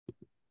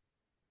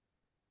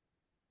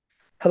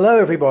Hello,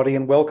 everybody,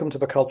 and welcome to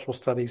the Cultural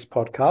Studies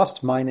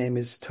podcast. My name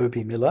is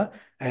Toby Miller,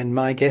 and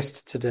my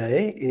guest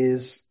today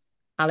is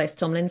Alys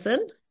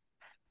Tomlinson.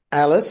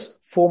 Alice,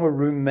 former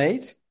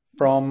roommate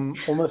from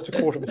almost a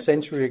quarter of a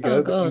century Oh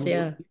ago, but God, you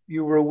yeah.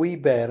 you were a wee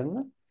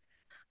bairn.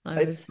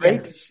 I It's was, great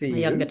yeah, to see my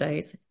younger you.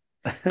 days.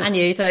 And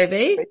you,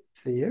 Toby? Great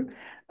to see you.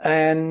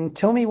 And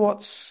tell me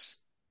what's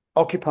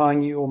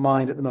occupying your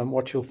mind at the moment,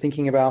 what you're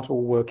thinking about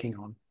or working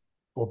on,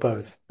 or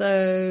both.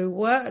 So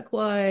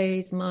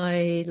work-wise,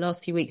 my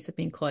last few weeks have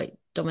been quite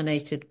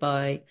dominated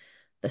by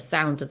the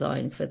sound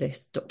design for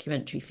this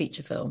documentary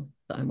feature film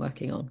that I'm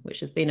working on,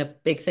 which has been a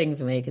big thing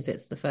for me because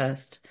it's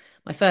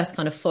my first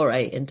kind of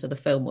foray into the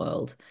film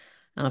world.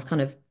 And I've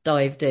kind of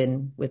dived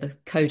in with a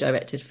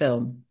co-directed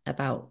film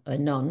about a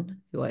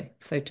nun who I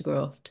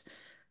photographed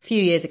a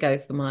few years ago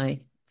for my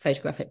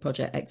photographic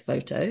project Ex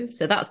Voto.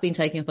 So that's been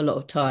taking up a lot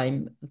of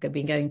time. I've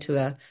been going to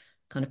a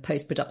kind of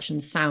post-production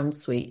sound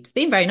suite. It's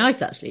been very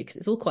nice actually because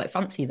it's all quite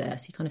fancy there.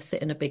 So you kind of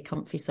sit in a big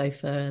comfy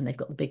sofa and they've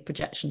got the big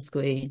projection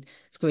screen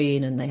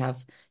and they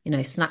have,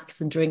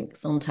 snacks and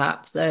drinks on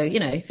tap. So,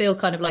 you feel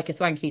kind of like a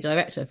swanky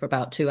director for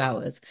about 2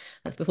 hours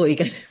before you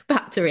go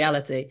back to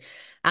reality.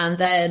 And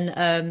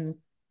then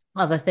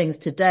other things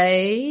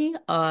today,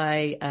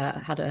 I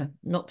had a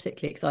not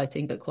particularly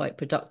exciting but quite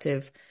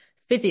productive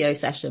physio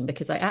session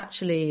because I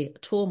actually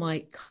tore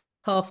my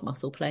calf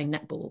muscle playing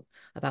netball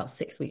about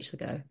 6 weeks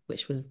ago,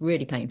 which was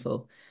really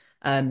painful.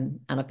 And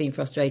I've been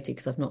frustrated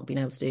because I've not been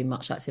able to do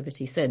much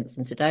activity since.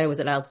 And today I was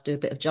allowed to do a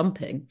bit of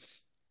jumping.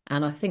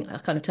 And I think I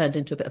kind of turned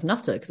into a bit of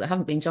nutter because I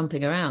haven't been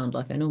jumping around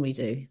like I normally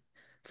do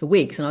for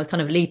weeks. And I was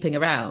kind of leaping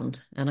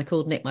around. And I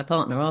called Nick, my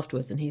partner,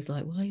 afterwards, and he's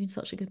like, "Why are you in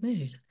such a good mood?"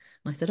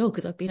 And I said, "Oh,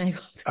 because I've been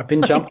able to." I've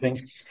been Like,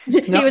 jumping.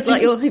 he Now, was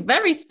like, "You're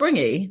very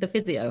springy, the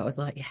physio." I was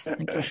like, "Yes,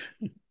 thank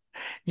you."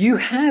 you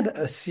had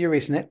a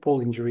serious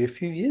netball injury a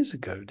few years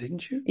ago,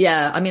 didn't you?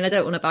 Yeah, I mean, I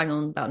don't want to bang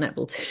on about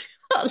netball too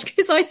much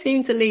because I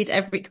seem to lead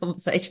every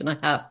conversation I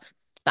have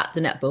back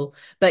to netball.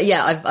 But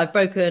yeah, I've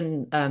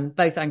broken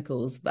both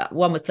ankles. But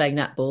one was playing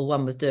netball,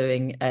 one was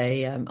doing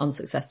a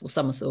unsuccessful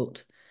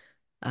somersault.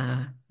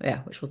 Yeah,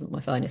 which wasn't my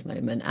finest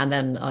moment. And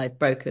then I've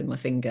broken my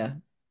finger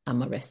and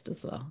my wrist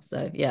as well.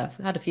 So yeah,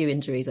 I've had a few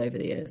injuries over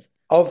the years.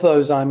 Of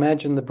those, I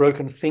imagine the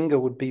broken finger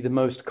would be the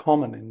most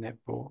common in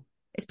netball.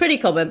 It's pretty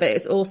common, but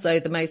it's also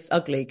the most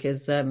ugly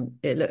because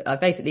I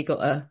basically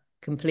got I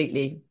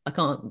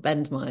can't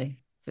bend my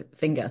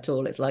finger at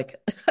all. It's like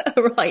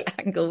a right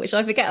angle, which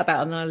I forget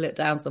about, and then I look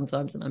down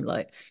sometimes and I'm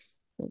like,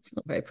 oh, it's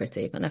not very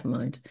pretty, but never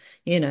mind.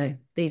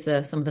 These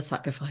are some of the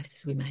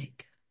sacrifices we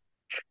make.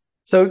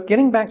 So,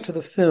 getting back to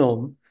the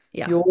film,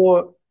 Yeah.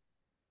 you're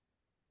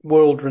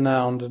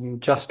world-renowned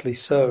and justly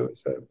so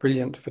as a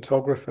brilliant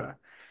photographer.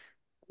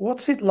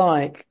 What's it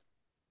like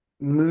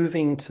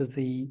moving to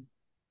the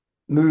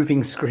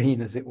moving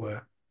screen, as it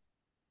were?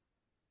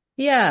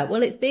 Yeah,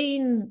 well, it's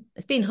been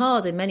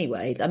hard in many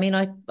ways. I mean,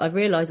 I've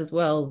realized as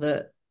well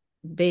that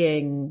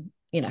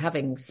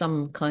having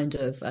some kind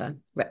of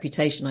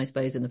reputation, I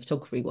suppose, in the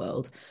photography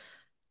world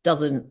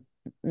doesn't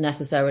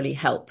necessarily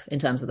help in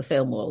terms of the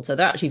film world. So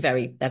they're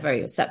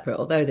very separate,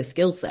 although the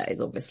skill set is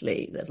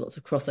obviously there's lots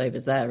of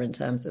crossovers there in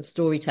terms of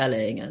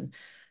storytelling and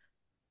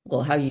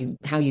well how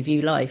you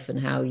view life and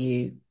how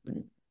you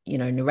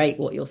narrate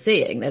what you're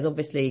seeing. There's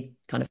obviously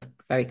kind of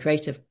very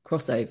creative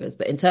crossovers,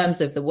 but in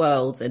terms of the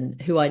worlds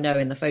and who I know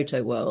in the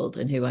photo world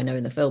and who I know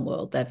in the film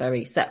world, they're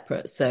very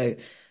separate. So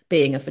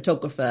being a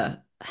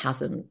photographer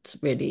hasn't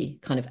really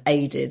kind of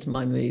aided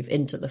my move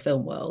into the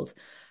film world.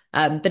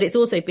 But it's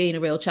also been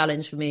a real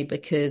challenge for me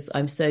because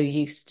I'm so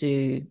used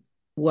to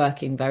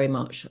working very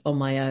much on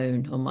my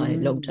own, on my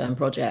Mm. long-term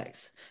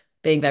projects,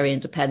 being very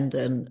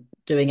independent,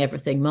 doing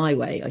everything my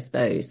way, I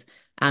suppose.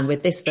 And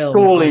with this film, I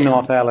Surely am.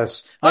 not,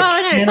 Alice. I Well,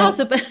 I know it's hard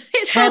cannot to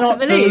it's hard to cannot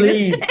believe,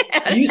 isn't believe.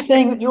 Are you it?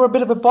 saying that you're a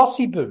bit of a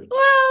bossy boots?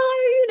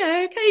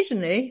 Well,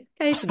 occasionally.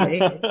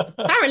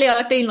 Apparently,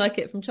 I've been like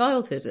it from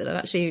childhood. And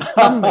actually,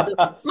 Mum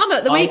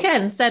at the I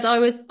weekend said I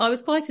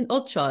was quite an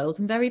odd child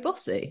and very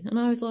bossy, and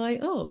I was like,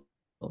 oh,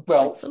 Well,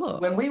 thanks a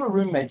lot. when we were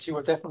roommates, you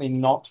were definitely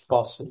not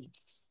bossy.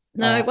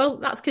 No, Uh, well,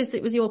 that's because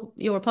it was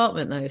your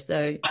apartment though,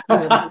 so you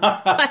wouldn't.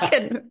 I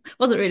couldn't,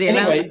 wasn't really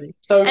allowed to anyway, be.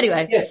 so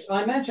Anyway, yes,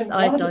 I imagine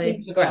I one of the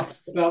things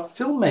digress. about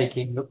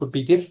filmmaking that would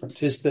be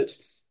different is that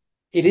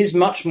it is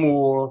much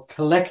more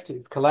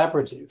collective,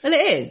 collaborative, Well,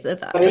 it is.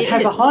 but it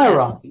has a Yes.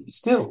 hierarchy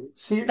still.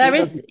 See, There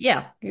is,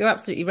 yeah, you're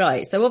absolutely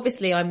right. So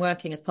obviously I'm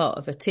working as part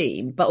of a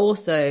team, but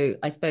also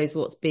I suppose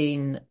what's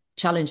been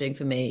challenging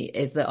for me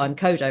is that I'm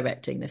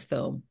co-directing this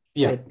film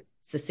yeah. with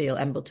Cecile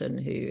Embleton,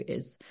 who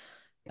is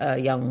a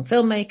young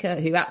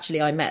filmmaker who actually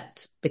I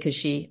met because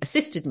she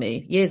assisted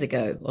me years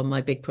ago on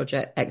my big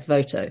project Ex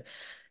Voto.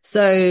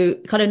 So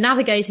kind of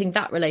navigating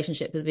that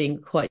relationship has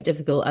been quite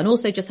difficult. And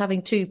also just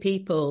having two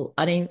people.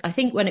 I mean, I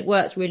think when it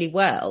works really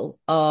well,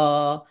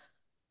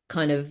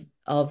 kind of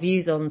our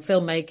views on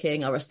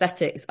filmmaking, our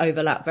aesthetics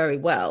overlap very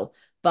well.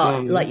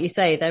 But like Mm. you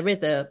say, there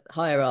is a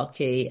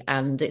hierarchy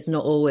and it's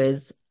not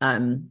always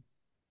kind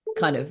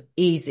of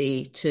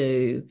easy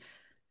to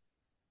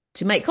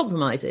to make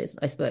compromises,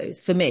 I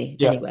suppose, for me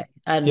Yeah. anyway.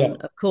 Yeah.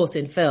 And of course,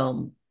 in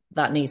film,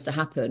 that needs to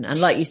happen.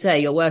 And like you say,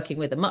 you're working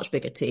with a much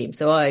bigger team.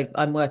 So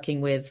I'm working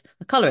with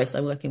a colorist,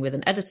 I'm working with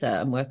an editor,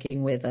 I'm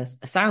working with a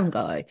sound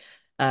guy.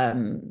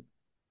 Um,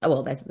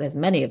 well, there's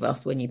many of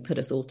us when you put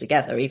us all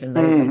together, even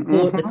though the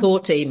Mm-hmm. core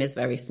team is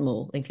very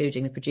small,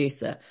 including the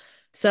producer.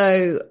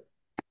 So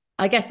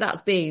I guess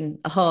that's been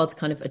a hard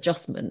kind of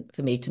adjustment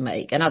for me to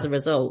make. And as a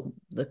result,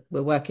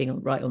 we're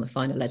working right on the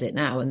final edit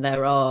now, and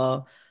there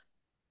are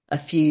a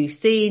few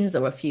scenes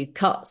or a few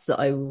cuts that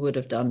I would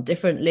have done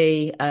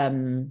differently.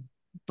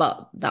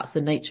 But that's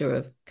the nature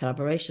of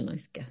collaboration, I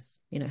guess,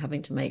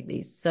 having to make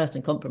these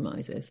certain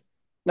compromises.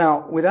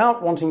 Now,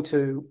 without wanting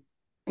to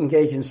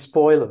engage in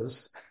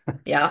spoilers,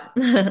 Yeah.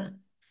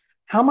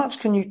 how much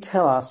can you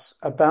tell us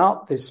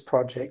about this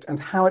project and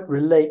how it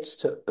relates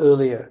to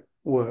earlier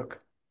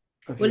work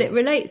of Well, it yours?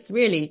 relates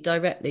really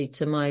directly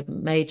to my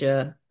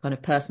major kind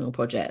of personal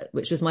project,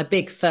 which was my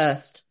big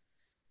first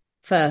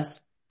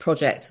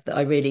project that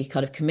I really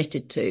kind of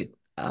committed to,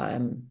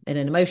 in an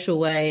emotional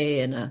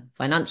way, in a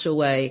financial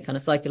way, kind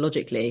of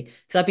psychologically.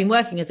 Because I've been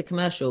working as a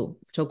commercial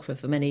photographer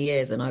for many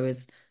years, and I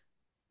was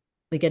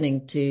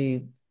beginning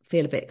to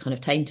feel a bit kind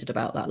of tainted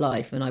about that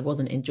life, and I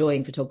wasn't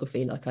enjoying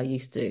photography like I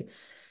used to.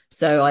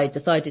 So I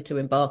decided to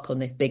embark on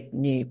this big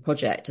new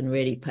project and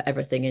really put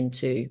everything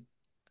into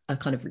a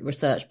kind of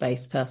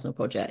research-based personal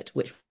project,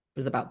 which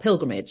was about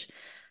pilgrimage.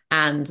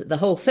 And the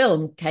whole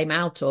film came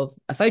out of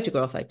a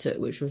photograph I took,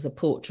 which was a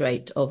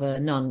portrait of a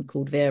nun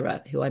called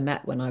Vera, who I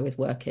met when I was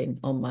working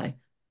on my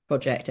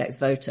project Ex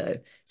Voto.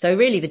 So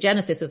really the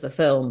genesis of the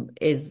film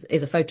is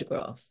a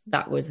photograph.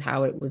 That was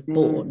how it was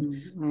born.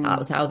 That Mm-hmm.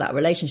 was how that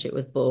relationship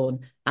was born.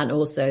 And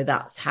also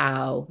that's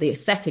how the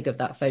aesthetic of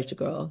that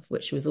photograph,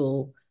 which was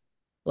all,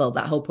 well,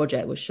 that whole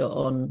project was shot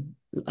on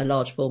a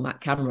large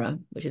format camera,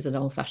 which is an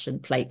old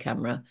fashioned plate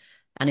camera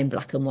and in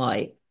black and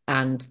white.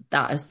 And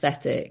that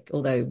aesthetic,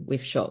 although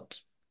we've shot,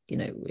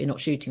 we're not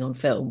shooting on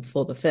film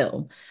for the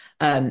film,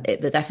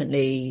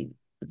 definitely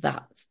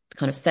that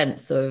kind of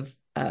sense of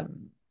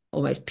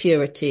almost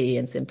purity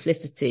and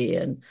simplicity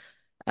and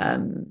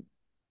um,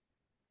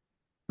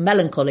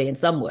 melancholy in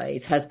some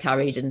ways has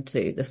carried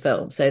into the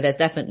film. So there's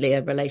definitely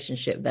a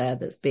relationship there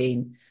that's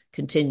been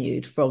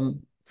continued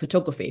from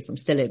photography, from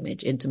still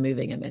image into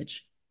moving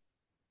image.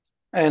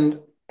 And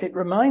it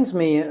reminds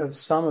me of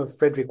some of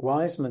Frederick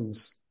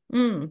Wiseman's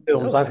Mm.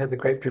 films. Oh, I've had the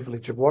great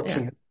privilege of yeah.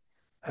 watching it.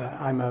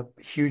 I'm a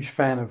huge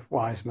fan of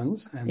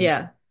Wiseman's and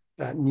Yeah.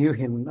 knew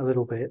him a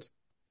little bit.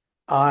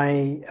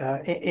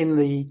 In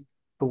the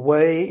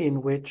way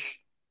in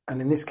which,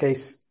 and in this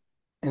case,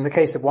 in the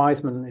case of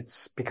Wiseman,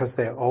 it's because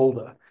they're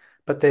older,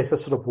 but there's a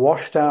sort of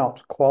washed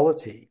out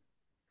quality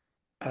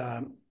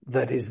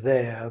that is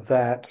there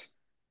that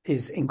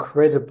is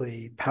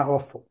incredibly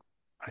powerful,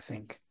 I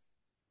think.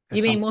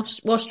 There's You mean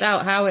something, washed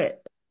out how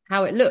it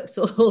looks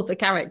or the yeah,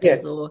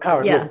 characters or how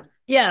it yeah. looked.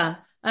 Yeah.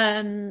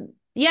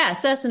 Yeah,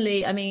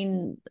 certainly. I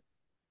mean,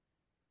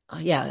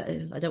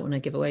 yeah, I don't want to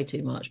give away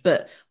too much,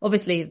 but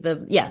obviously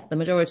the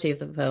majority of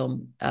the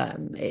film,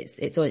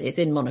 it's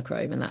in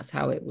monochrome, and that's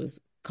how it was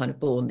kind of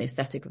born, the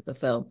aesthetic of the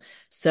film.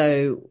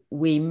 So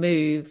we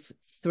move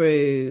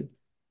through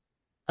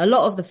a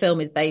lot of the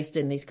film is based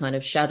in these kind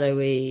of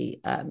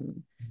shadowy,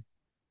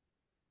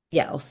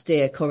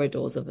 austere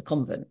corridors of the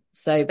convent.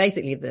 So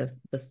basically, the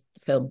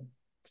film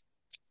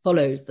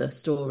follows the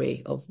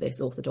story of this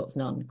Orthodox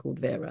nun called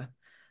Vera,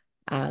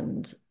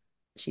 and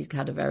she's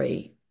had a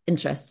very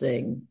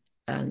interesting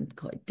and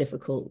quite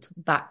difficult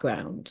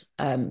background.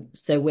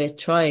 So we're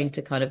trying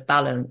to kind of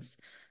balance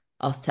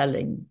us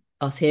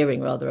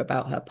hearing rather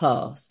about her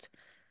past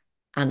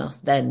and us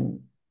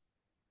then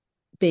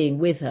being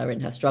with her in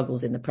her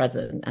struggles in the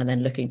present and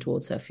then looking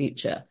towards her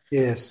future.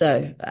 Yes.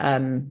 So,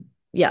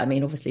 yeah, I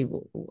mean, obviously,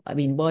 I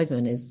mean,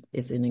 Wiseman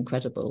is an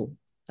incredible.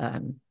 I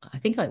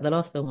think the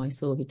last film I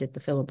saw, he did the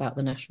film about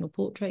the National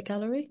Portrait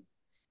Gallery.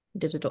 He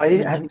did a I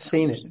documentary hadn't about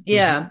seen it. it. Mhm.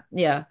 Yeah,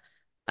 yeah.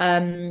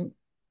 Um,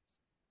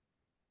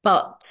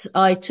 but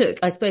I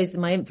suppose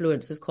my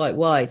influence was quite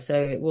wide.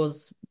 So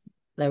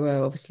there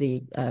were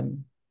obviously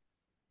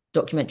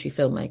documentary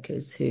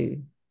filmmakers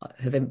who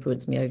have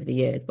influenced me over the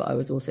years, but I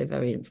was also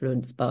very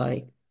influenced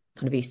by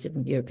kind of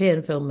Eastern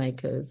European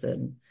filmmakers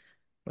and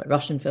like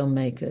Russian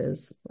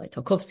filmmakers like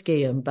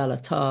Tarkovsky and Bela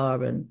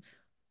Tarr. And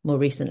more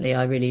recently,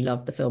 I really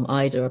loved the film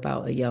Ida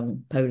about a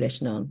young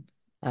Polish nun,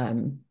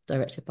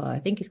 directed by, I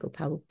think he's called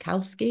Paweł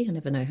Kowski. I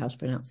never know how to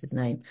pronounce his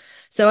name.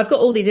 So I've got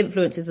all these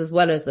influences as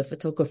well as the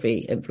photography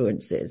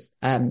influences.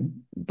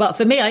 But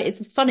for me,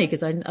 it's funny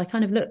because I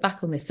kind of look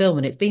back on this film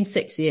and it's been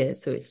 6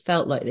 years. So it's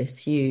felt like this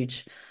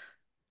huge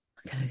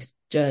kind of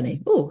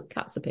journey. Oh,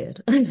 cats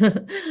appeared. So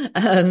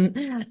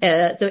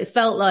it's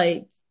felt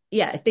like,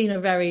 yeah, it's been a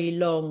very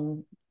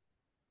long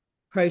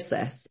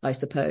process, I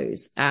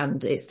suppose.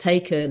 And it's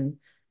taken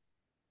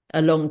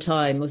a long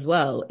time as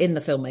well in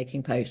the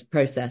filmmaking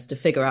process to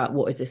figure out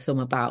what is this film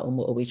about and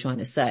what are we trying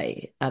to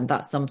say. And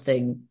that's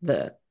something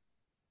that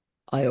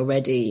I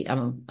already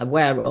am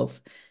aware of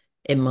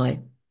in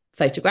my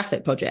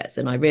photographic projects,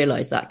 and I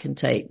realize that can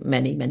take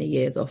many, many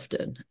years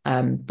often.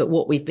 But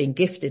what we've been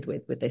gifted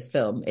with this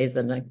film is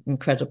an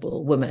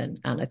incredible woman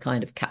and a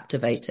kind of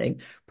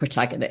captivating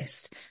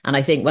protagonist. And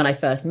I think when I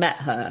first met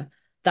her,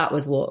 that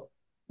was what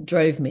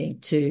drove me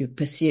to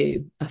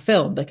pursue a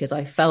film, because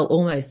I felt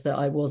almost that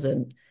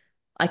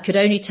I could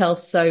only tell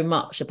so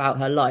much about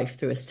her life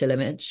through a still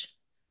image.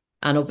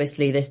 And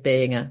obviously, this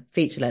being a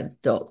feature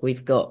length doc,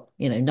 we've got,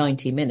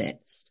 90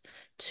 minutes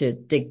to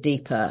dig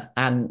deeper.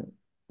 And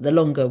the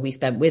longer we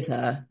spent with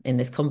her in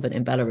this convent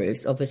in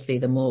Belarus, obviously,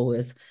 the more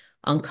was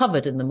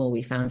uncovered and the more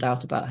we found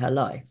out about her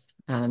life.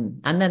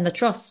 And then the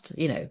trust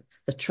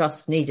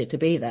needed to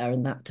be there,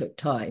 and that took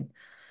time.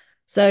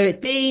 So it's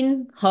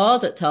been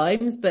hard at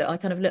times, but I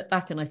kind of look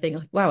back and I think,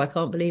 wow, I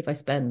can't believe I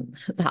spent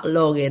that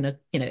long in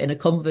a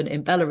convent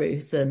in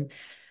Belarus, and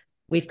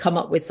we've come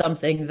up with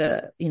something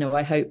that,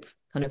 I hope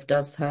kind of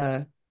does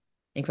her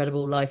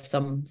incredible life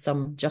some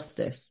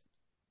justice.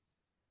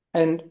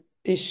 And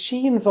is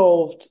she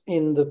involved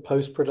in the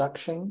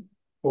post-production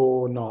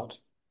or not?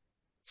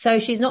 So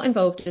she's not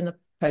involved in the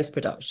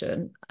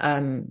post-production.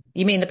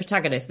 You mean the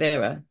protagonist,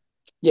 Vera?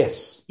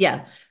 Yes.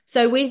 Yeah.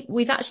 So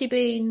we've actually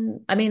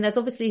been, I mean, there's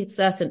obviously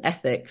certain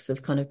ethics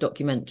of kind of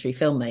documentary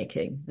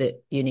filmmaking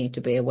that you need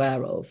to be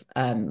aware of,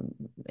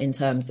 in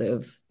terms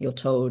of you're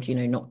told,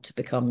 not to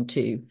become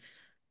too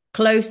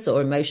close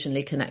or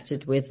emotionally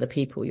connected with the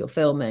people you're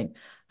filming.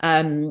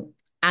 And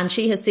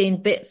she has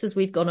seen bits as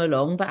we've gone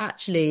along, but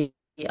actually,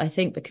 I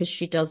think because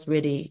she does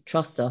really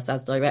trust us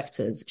as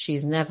directors,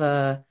 she's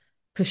never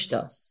pushed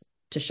us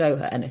to show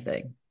her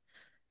anything.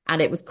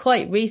 And it was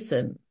quite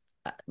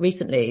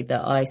recently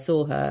that I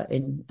saw her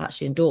in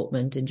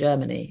Dortmund in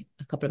Germany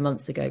a couple of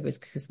months ago, was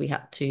because we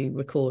had to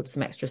record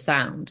some extra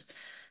sound.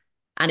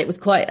 And it was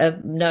quite a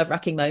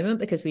nerve-wracking moment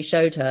because we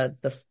showed her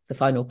the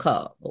final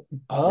cut, or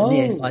the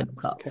near final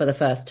cut, for the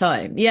first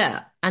time.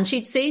 Yeah. And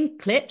she'd seen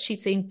clips,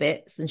 she'd seen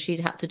bits, and she'd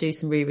had to do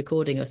some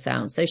re-recording of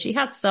sound. So she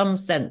had some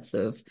sense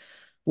of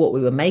what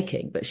we were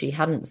making, but she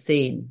hadn't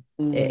seen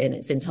it in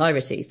its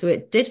entirety. So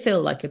it did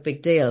feel like a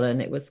big deal,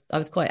 and I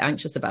was quite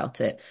anxious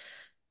about it.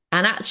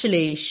 And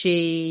actually,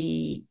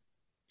 she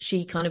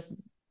kind of,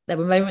 there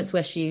were moments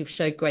where she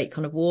showed great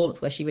kind of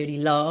warmth, where she really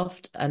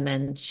laughed. And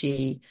then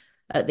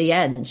at the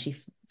end,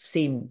 she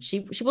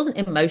wasn't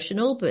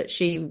emotional, but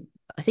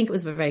I think it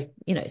was very,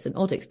 it's an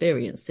odd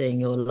experience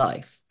seeing your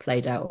life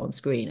played out on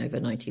screen over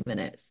 90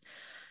 minutes.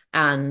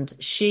 And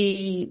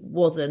she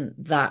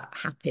wasn't that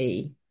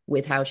happy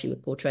with how she was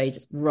portrayed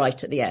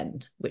right at the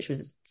end, which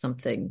was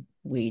something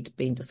we'd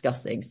been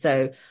discussing.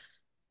 So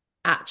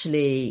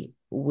actually,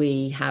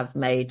 we have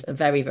made a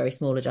very, very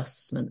small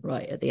adjustment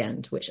right at the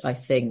end, which I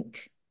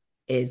think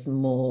it's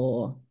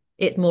more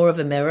of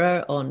a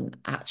mirror on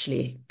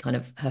actually kind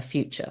of her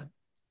future.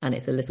 And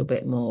it's a little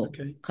bit more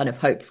kind of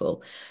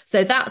hopeful.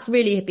 So that's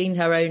really been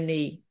her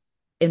only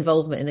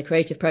involvement in the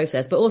creative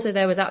process. But also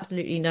there was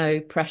absolutely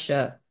no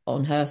pressure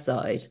on her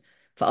side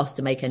for us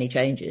to make any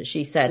changes.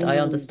 She said, I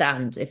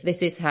understand if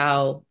this is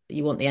how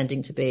you want the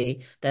ending to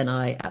be, then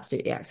I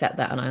absolutely accept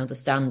that and I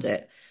understand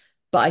it.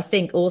 But I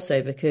think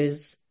also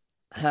because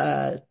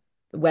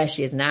where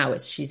she is now,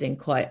 she's in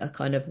quite a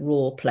kind of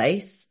raw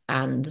place.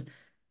 And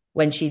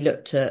when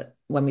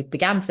we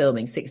began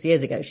filming 6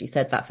 years ago, she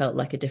said that felt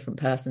like a different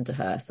person to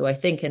her. So I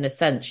think in a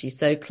sense, she's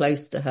so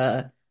close to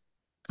her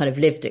kind of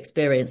lived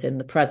experience in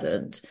the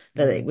present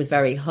that it was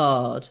very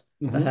hard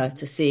for her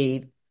to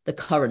see the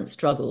current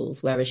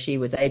struggles, whereas she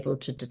was able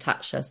to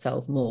detach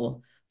herself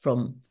more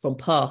from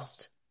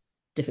past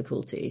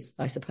difficulties,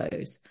 I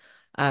suppose.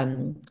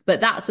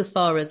 But that's as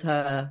far as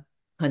her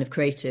kind of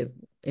creative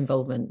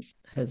involvement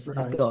has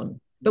gone.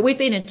 But we've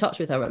been in touch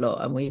with her a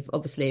lot, and we've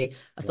obviously,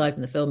 aside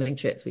from the filming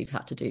trips, we've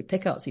had to do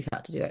pickups, we've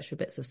had to do extra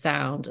bits of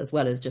sound, as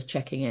well as just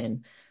checking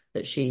in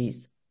that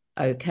she's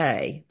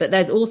okay. But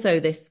there's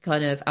also this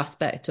kind of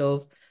aspect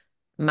of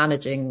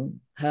managing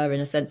her in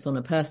a sense on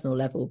a personal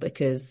level,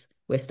 because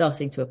we're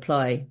starting to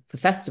apply for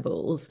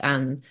festivals,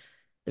 and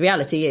the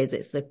reality is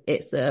it's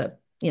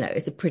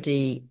a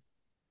pretty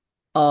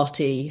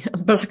arty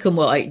black and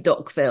white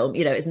doc film.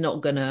 It's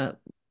not gonna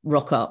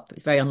rock up.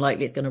 It's very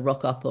unlikely it's going to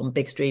rock up on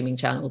big streaming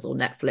channels or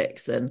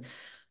Netflix. And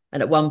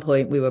at one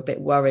point we were a bit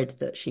worried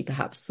that she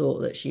perhaps thought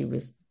that she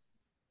was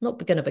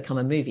not going to become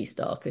a movie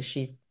star, because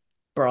she's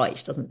bright.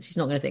 She's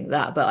not going to think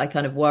that. But I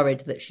kind of worried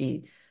that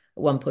at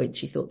one point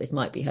she thought this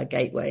might be her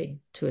gateway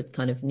to a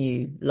kind of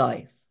new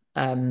life.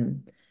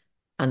 And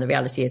the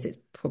reality is it's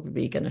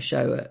probably going to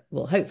show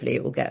hopefully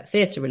it will get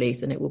theatre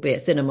release and it will be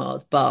at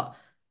cinemas, but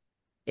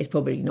it's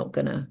probably not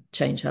going to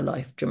change her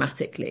life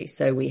dramatically.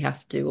 So we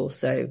have to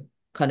also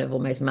kind of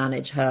almost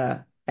manage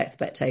her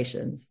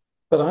expectations.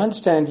 But I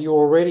understand you're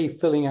already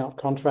filling out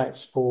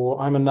contracts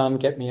for I'm a Nun,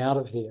 Get Me Out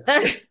of Here.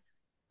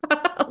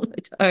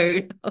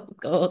 Oh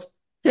God.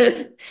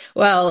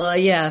 Well,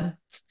 yeah.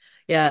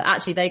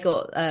 Actually, they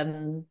got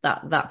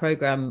that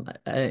program.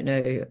 I don't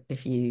know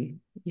if you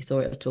saw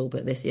it at all,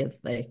 but this year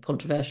they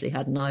controversially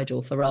had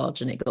Nigel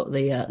Farage, and it got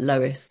the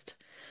lowest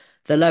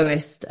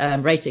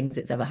ratings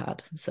it's ever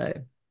had. So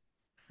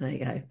There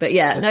you go. But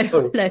yeah, Let's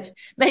no, hope. no,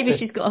 maybe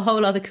she's got a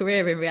whole other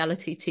career in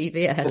reality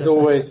TV ahead There's of her.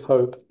 always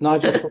hope.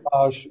 Nigel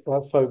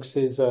Farage, folks,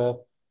 is a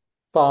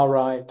far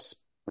right.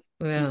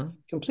 He's a Yeah.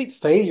 complete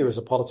failure as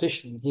a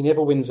politician. He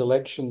never wins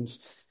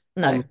elections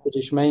on No. the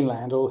British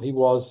mainland, or he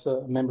was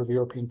a member of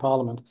European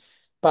Parliament.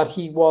 But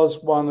he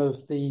was one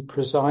of the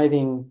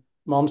presiding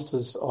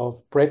monsters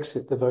of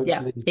Brexit, the vote to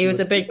Yeah, leave the he was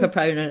a European big Union.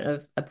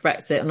 proponent of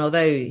Brexit, and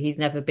although he's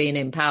never been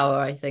in power,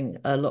 I think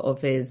a lot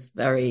of his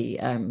very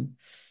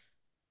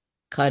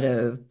kind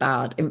of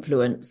bad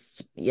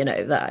influence,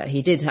 that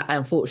he did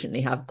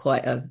unfortunately have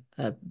quite a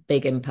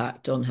big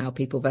impact on how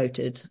people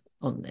voted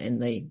on in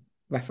the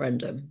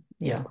referendum.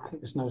 Yeah, Yeah. I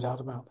think there's no doubt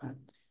about that.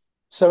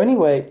 So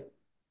anyway,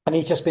 and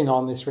he's just been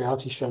on this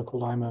reality show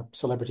called I'm a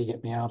Celebrity,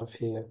 Get Me Out of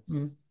Here.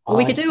 Mm. Well,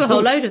 we I could do a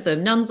whole load of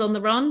them. Nuns on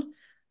the Run.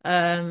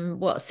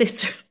 What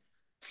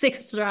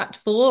Sister Act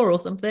 4 or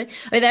something.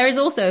 I mean, there is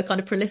also a kind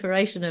of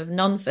proliferation of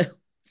nun films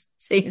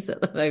seems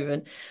at the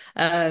moment.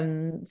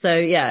 So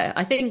yeah,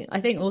 I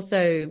think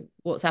also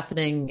what's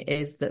happening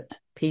is that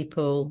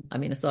people, I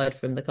mean, aside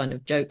from the kind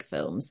of joke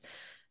films,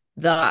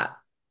 that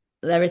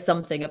there is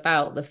something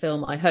about the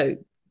film, I hope,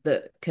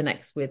 that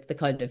connects with the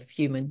kind of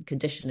human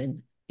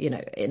condition in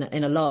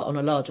a lot on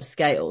a larger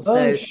scale. Oh,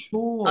 So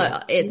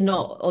sure. it's Yeah.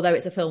 not, although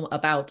it's a film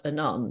about a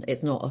nun,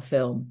 it's not a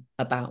film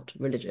about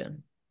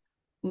religion.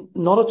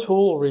 Not at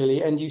all,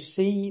 really. And you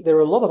see, there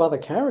are a lot of other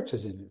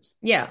characters in it.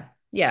 Yeah,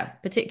 yeah,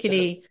 Uh,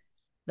 particularly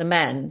the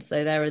men.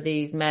 So there are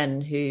these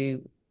men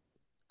who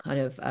kind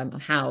of are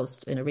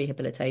housed in a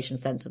rehabilitation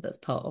center that's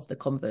part of the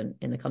convent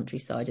in the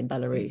countryside in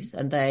Belarus,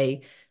 and they're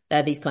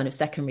these kind of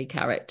secondary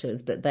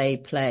characters, but they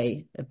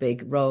play a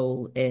big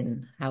role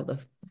in how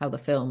the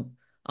film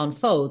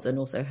unfolds, and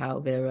also how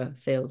Vera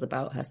feels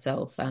about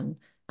herself and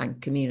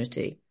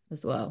community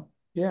as well.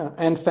 Yeah,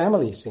 and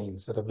family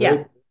scenes that are very.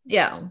 Yeah,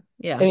 yeah,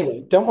 yeah.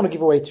 Anyway, don't want to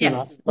give away too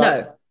much, Yes, but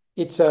no.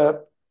 it's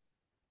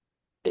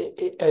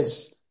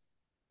as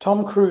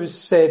Tom Cruise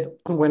said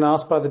when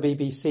asked by the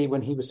BBC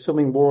when he was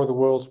filming War of the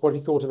Worlds what he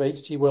thought of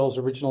H.G. Wells'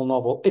 original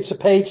novel. It's a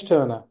page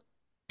turner.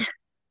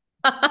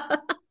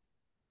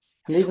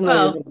 And even though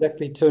you're not Well,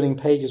 exactly turning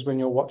pages when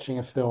you're watching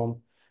a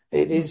film,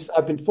 it mm, is.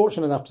 I've been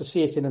fortunate enough to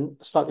see it in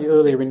a slightly good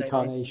earlier story.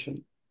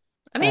 incarnation.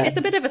 I mean, it's a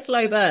And bit of a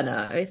slow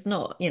burner. It's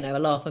not, a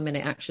laugh a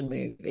minute action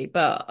movie,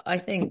 but I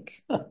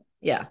think,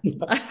 yeah,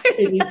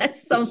 it is.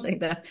 there's something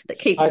there that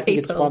keeps I think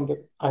it's people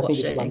wonderful. I think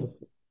it's watching.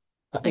 wonderful.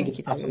 I think Thank it's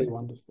you. utterly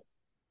wonderful.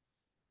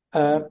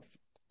 Uh, Thanks.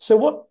 so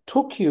what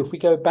took you, if we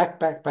go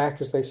back,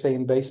 as they say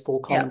in baseball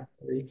Yeah.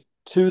 commentary,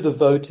 to the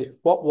votive?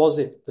 What was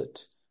it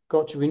that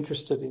got you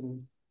interested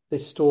in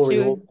this story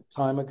all To that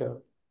time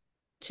ago?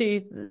 to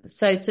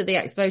the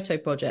Ex Voto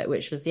project,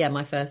 which was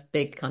my first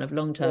big kind of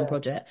long-term Yeah.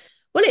 project.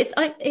 Well,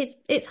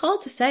 it's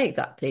hard to say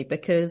exactly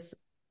because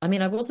I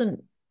mean I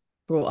wasn't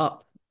brought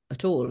up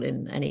at all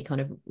in any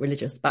kind of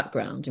religious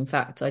background. In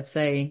fact, I'd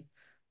say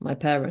my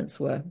parents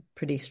were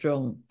pretty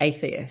strong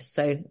atheists.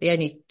 So the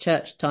only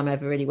church time I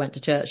ever really went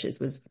to churches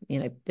was,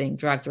 being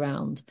dragged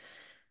around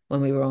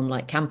when we were on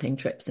like camping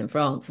trips in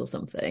France or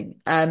something.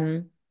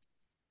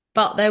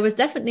 But there was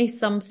definitely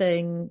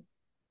something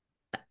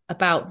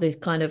about the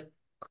kind of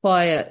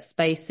quiet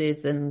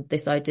spaces and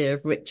this idea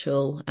of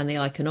ritual and the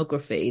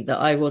iconography that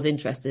I was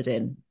interested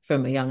in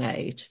from a young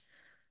age.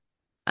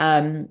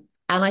 Um,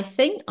 and I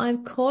think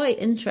I'm quite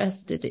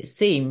interested, it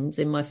seems,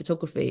 in my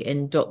photography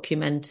in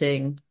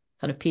documenting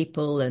kind of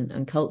people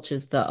and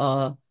cultures that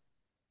are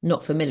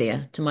not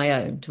familiar to my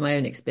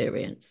own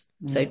experience.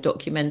 So Mm.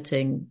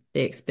 documenting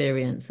the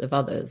experience of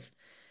others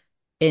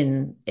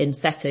in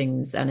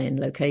settings and in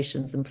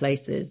locations and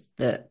places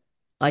that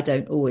I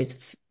don't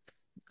always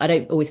I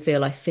don't always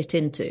feel I fit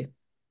into.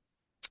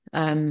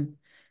 Um,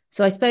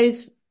 so I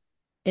suppose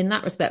in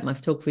that respect, my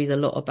photography is a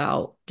lot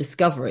about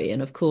discovery.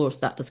 And of course,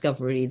 that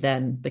discovery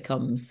then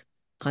becomes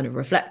kind of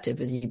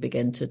reflective as you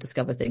begin to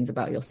discover things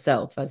about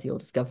yourself as you're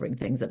discovering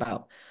things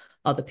about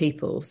other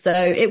people. So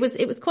it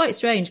was quite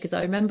strange because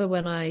I remember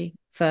when I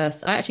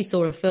actually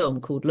saw a film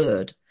called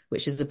Lourdes,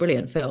 which is a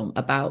brilliant film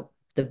about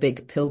the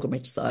big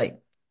pilgrimage site,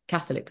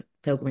 Catholic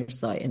pilgrimage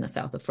site in the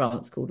south of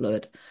France called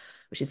Lourdes,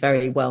 which is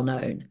very well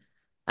known.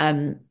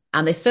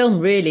 And this film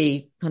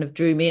really kind of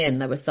drew me in.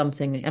 There was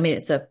something, I mean,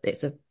 it's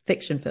a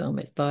fiction film.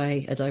 It's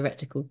by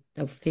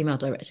a female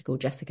director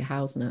called Jessica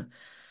Hausner.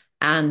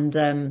 And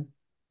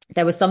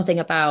there was something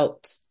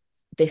about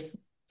this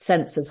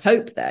sense of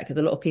hope there, because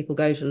a lot of people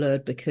go to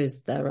Lourdes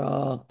because there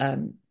are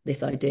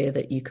this idea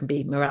that you can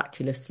be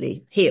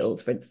miraculously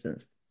healed, for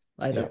instance,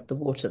 by Yeah. the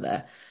water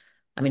there.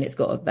 I mean, it's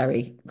got a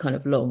very kind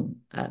of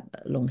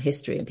long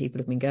history, and people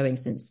have been going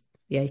since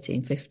the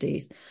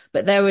 1850s.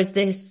 But there was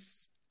this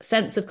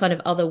sense of kind of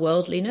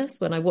otherworldliness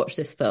when I watched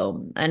this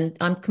film, and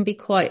I can be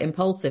quite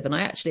impulsive. And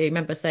I actually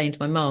remember saying to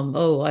my mum,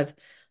 "Oh, I've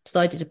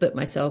decided to book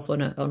myself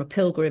on a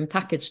pilgrim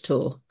package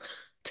tour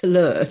to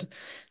Lourdes,"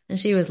 and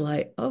she was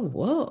like, "Oh,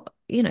 what?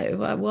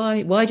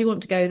 Why do you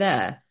want to go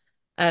there?"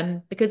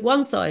 Because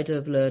one side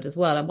of Lourdes as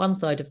well, and one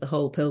side of the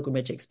whole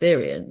pilgrimage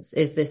experience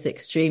is this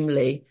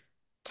extremely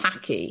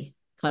tacky,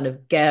 kind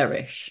of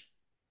garish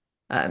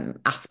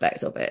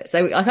aspect of it.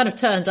 So I kind of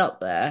turned up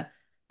there,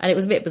 and it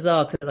was a bit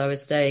bizarre because I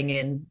was staying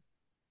in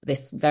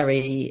this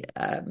very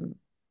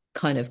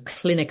kind of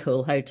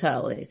clinical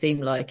hotel. It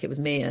seemed like it was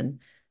me and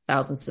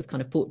thousands of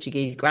kind of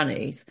Portuguese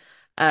grannies.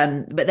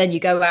 But then you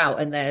go out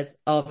and there's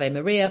Ave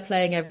Maria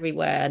playing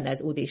everywhere, and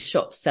there's all these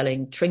shops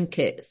selling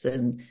trinkets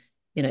and,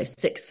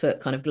 6 foot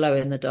kind of glow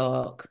in the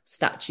dark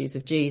statues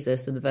of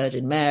Jesus and the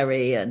Virgin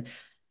Mary. And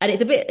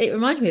it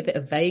reminded me a bit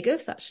of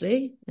Vegas,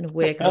 actually, in a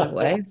weird kind of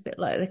way. It's a bit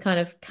like the kind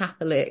of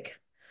Catholic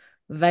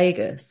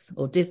Vegas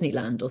or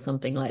Disneyland or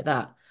something like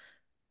that.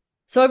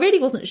 So I really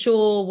wasn't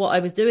sure what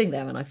I was doing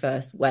there when I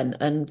first went,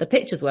 and the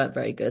pictures weren't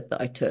very good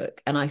that I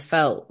took, and I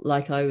felt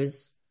like I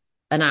was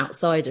an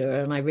outsider,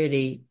 and I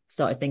really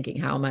started thinking,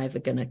 how am I ever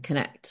going to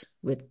connect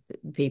with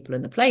people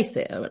in the place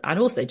here? And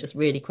also just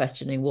really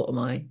questioning, what am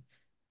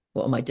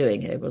I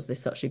doing here? Was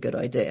this such a good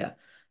idea?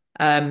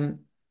 And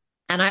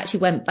I actually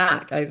went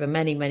back over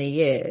many, many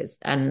years,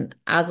 and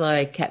as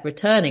I kept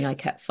returning, I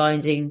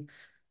kind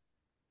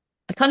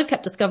of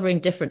kept discovering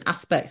different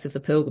aspects of the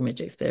pilgrimage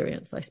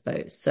experience, I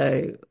suppose.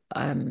 So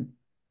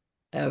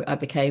I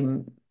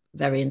became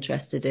very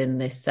interested in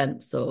this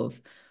sense of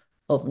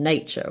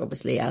nature,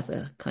 obviously, as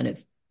a kind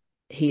of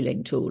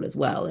healing tool as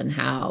well, and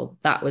how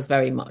that was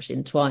very much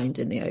entwined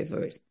in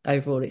the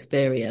overall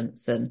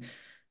experience, and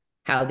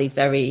how these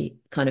very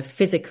kind of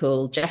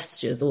physical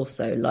gestures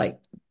also,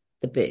 like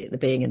the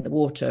being in the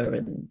water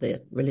and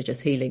the religious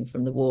healing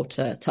from the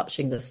water,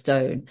 touching the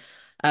stone,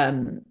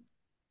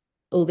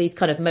 all these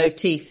kind of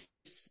motifs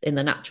in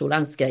the natural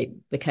landscape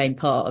became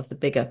part of the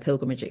bigger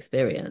pilgrimage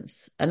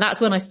experience. And that's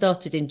when I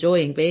started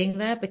enjoying being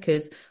there,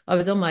 because I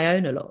was on my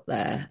own a lot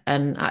there.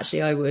 And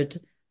actually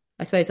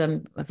I suppose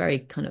I'm a very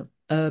kind of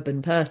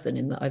urban person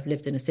in that I've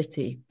lived in a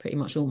city pretty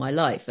much all my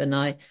life. And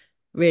I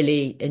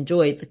really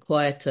enjoyed the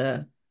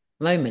quieter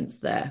moments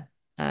there,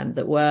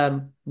 that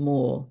were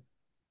more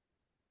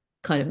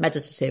kind of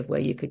meditative, where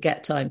you could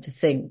get time to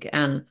think.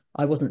 And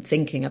I wasn't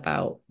thinking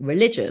about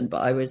religion,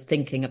 but I was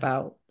thinking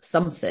about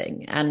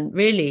something. And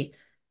really,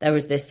 there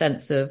was this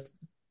sense of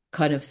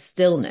kind of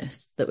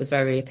stillness that was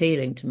very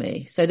appealing to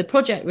me. So the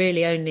project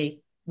really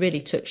only really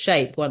took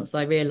shape once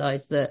I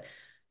realized that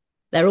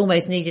there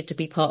almost needed to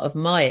be part of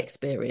my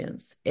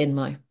experience in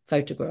my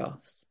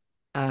photographs.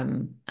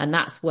 And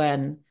that's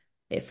when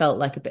it felt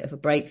like a bit of a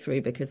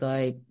breakthrough, because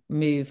I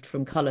moved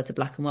from color to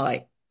black and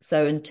white.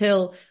 So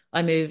until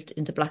I moved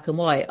into black and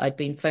white, I'd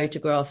been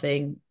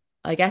photographing,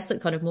 I guess,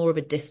 at kind of more of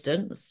a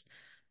distance.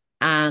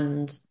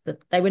 And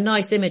they were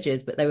nice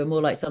images, but they were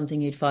more like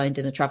something you'd find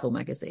in a travel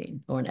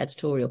magazine or an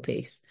editorial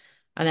piece.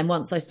 And then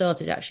once I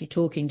started actually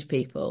talking to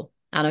people,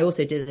 and I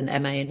also did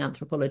an MA in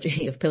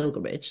anthropology of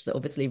pilgrimage, that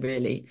obviously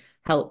really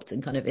helped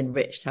and kind of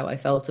enriched how I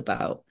felt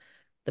about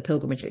the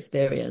pilgrimage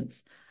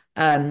experience.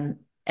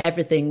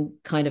 Everything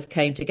kind of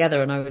came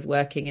together, and I was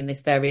working in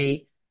this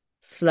very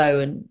slow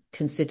and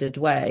considered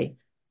way.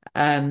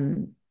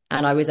 And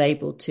I was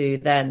able to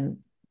then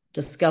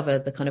discover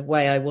the kind of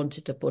way I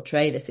wanted to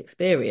portray this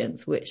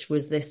experience, which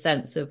was this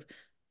sense of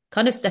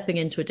kind of stepping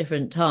into a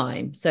different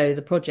time. So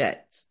the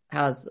project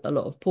has a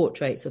lot of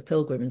portraits of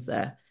pilgrims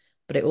there,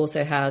 but it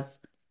also has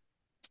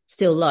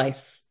still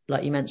lifes,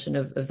 like you mentioned,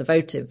 of the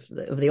votive,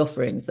 of the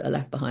offerings that are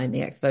left behind,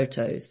 the ex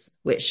votos,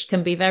 which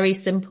can be very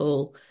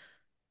simple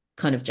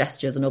kind of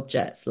gestures and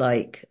objects,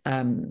 like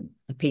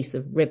a piece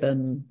of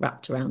ribbon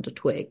wrapped around a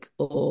twig,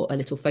 or a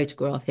little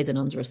photograph hidden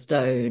under a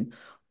stone,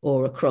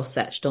 or a cross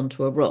etched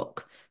onto a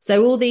rock.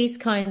 So all these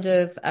kind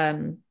of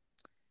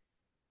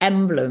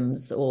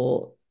emblems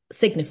or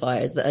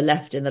signifiers that are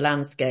left in the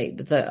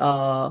landscape that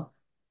are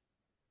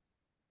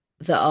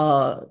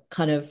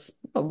kind of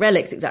not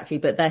relics exactly,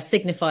 but they're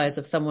signifiers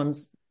of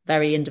someone's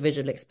very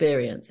individual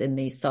experience in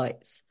these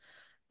sites.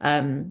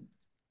 So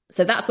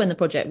that's when the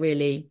project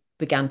really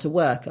began to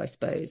work, I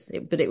suppose.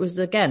 But it was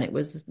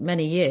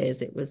many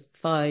years. It was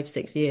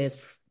 5-6 years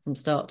from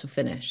start to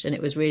finish. And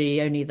it was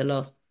really only the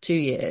last 2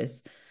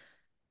 years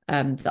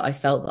that I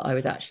felt that I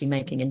was actually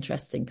making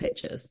interesting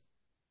pictures.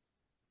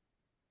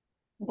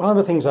 One of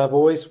the things I've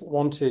always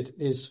wanted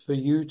is for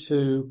you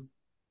to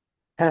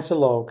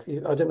catalogue.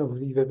 I don't know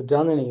if you've ever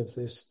done any of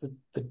this,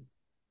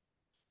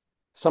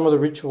 some of the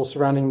rituals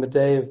surrounding the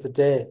Day of the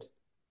Dead.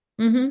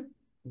 Mm-hmm.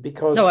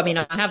 Because no, I mean,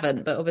 I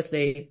haven't, but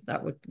obviously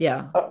that would,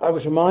 yeah. I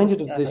was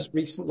reminded of this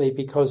recently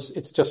because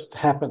it's just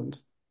happened,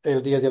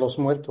 El Día de los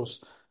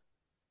Muertos,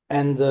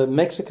 and the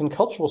Mexican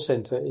Cultural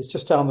Center is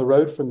just down the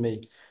road from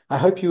me. I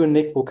hope you and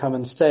Nick will come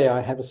and stay.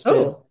 I have a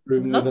spare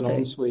room with an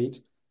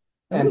ensuite,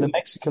 and the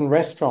Mexican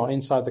restaurant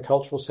inside the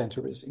Cultural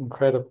Center is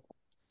incredible.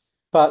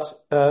 But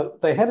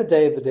they had a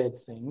Day of the Dead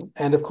thing,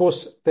 and of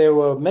course there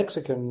were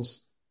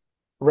Mexicans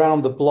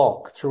around the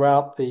block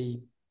throughout the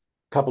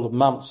couple of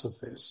months of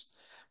this.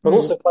 But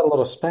also quite a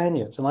lot of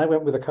Spaniards. And I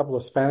went with a couple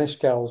of Spanish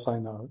gals I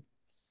know.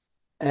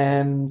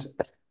 And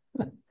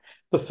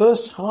the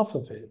first half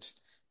of it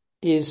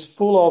is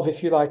full of,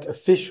 if you like,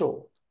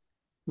 official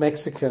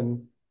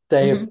Mexican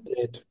Day of the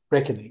Dead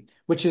reckoning,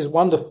 which is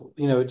wonderful.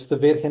 It's the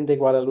Virgen de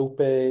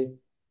Guadalupe.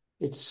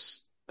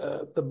 It's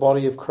the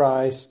body of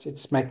Christ.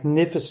 It's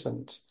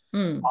magnificent.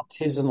 Mm,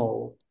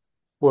 artisanal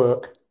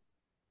work,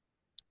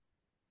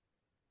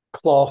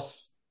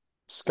 cloth,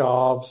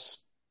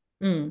 scarves,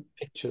 mm.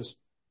 pictures.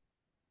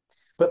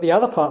 But the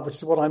other part, which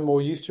is what I'm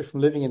more used to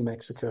from living in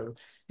Mexico,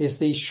 is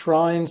these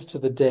shrines to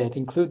the dead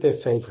include their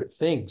favorite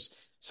things.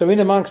 So in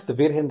amongst the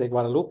Virgen de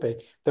Guadalupe,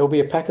 there will be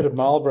a packet of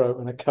Marlboro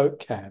and a Coke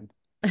can.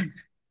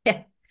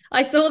 Yeah.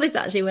 I saw this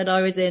actually when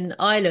I was in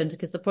Ireland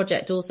because the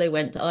project also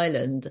went to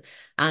Ireland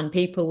and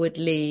people would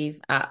leave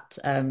at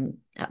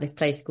this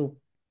place called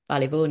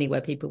Ballyvourney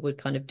where people would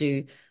kind of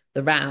do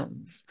the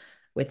rounds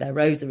with their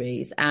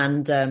rosaries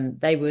and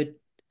they would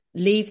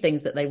leave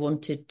things that they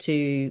wanted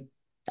to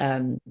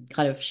kind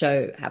of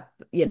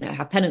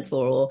have penance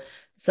for or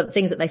some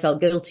things that they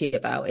felt guilty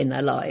about in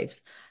their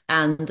lives.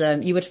 And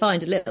you would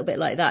find a little bit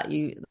like that.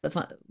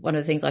 One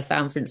of the things I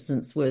found, for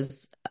instance,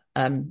 was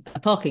a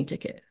parking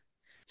ticket.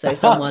 So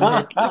someone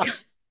had,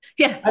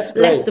 yeah, That's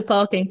left great. a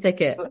parking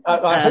ticket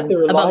I hope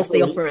there are amongst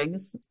the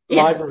offerings.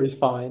 Yeah. library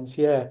fines.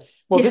 Yeah.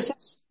 Well, Yeah.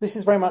 this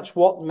is very much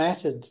what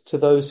mattered to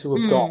those who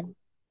have gone.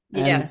 Mm.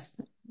 And Yes.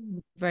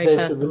 Very there's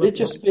the personal,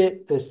 religious isn't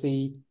bit, there's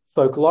the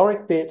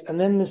folkloric bit, and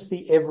then there's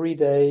the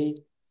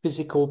everyday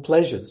physical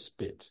pleasures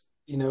bit.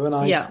 And it?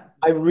 I Yeah.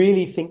 I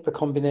really think the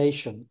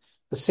combination,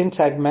 the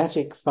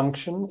syntagmatic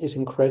function is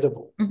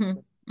incredible, Hmm.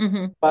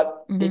 Hmm.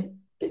 but Hmm.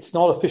 it's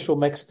not official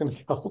Mexican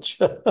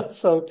culture.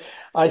 So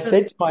I But,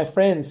 said to my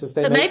friends as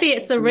they but make, maybe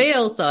it's the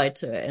real side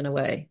to it in a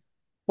way.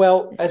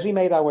 well, as we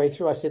made our way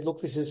through, I said,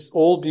 look, this is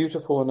all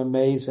beautiful and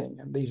amazing,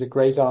 and these are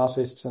great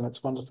artists, and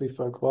it's wonderfully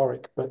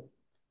folkloric, but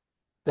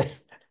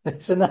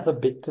there's another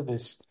bit to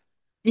this. uh,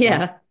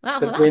 Yeah.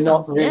 that That we're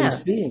not sounds, really yeah.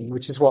 seeing,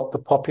 which is what the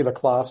popular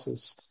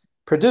classes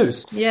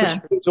produce, which Yeah.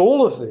 includes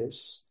all of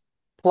this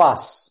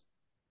plus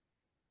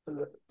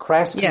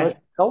crass Yeah.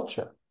 commercial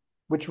culture,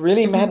 which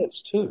really Hmm.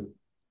 matters too.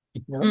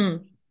 You know,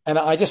 Mm. and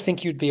I just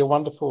think you'd be a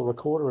wonderful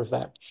recorder of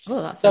that.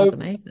 Oh, that sounds So,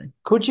 amazing.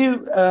 could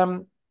you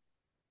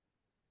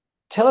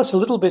tell us a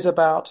little bit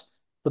about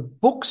the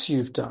books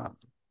you've done,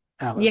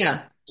 Alice?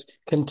 Yeah.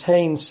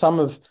 Contain some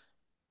of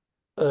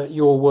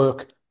your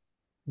work,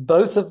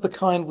 both of the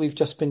kind we've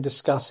just been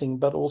discussing,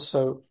 but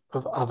also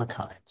of other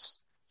kinds.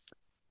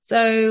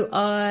 So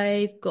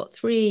I've got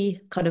three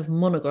kind of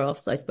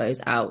monographs, I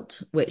suppose, out,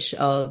 which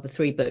are the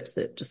three books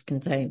that just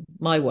contain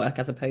my work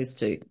as opposed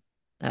to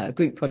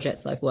group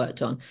projects I've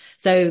worked on.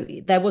 So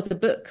there was a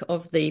book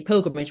of the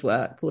pilgrimage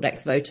work called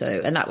Ex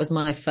Voto, and that was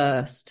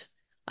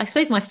I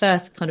suppose, my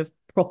first kind of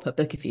proper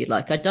book, if you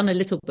like. I'd done a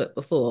little book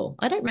before.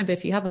 I don't remember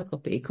if you have a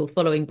copy called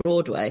Following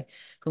Broadway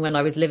from when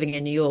I was living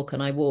in New York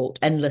and I walked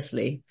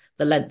endlessly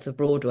the length of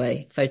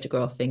Broadway,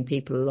 photographing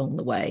people along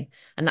the way.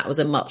 And that was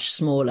a much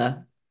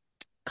smaller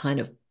kind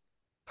of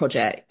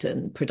project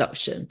and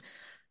production.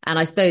 And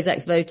I suppose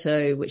Ex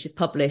Voto, which is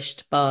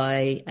published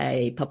by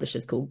a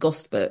publishers called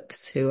Ghost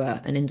Books, who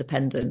are an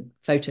independent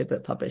photo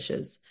book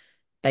publishers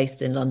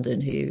based in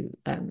London, who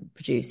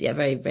produce,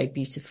 very, very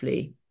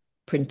beautifully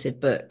printed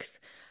books.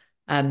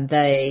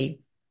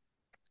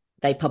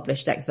 They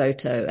published Ex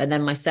Voto. And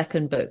then my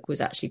second book was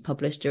actually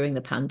published during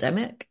the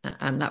pandemic,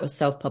 and that was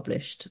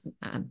self-published,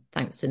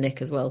 thanks to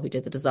Nick as well, who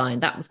did the design.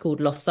 That was called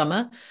Lost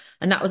Summer.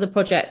 And that was a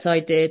project I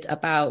did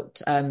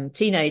about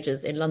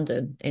teenagers in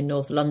London, in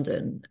North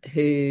London,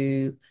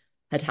 who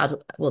they'd had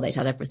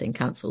everything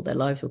cancelled. Their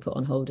lives were put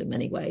on hold in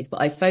many ways.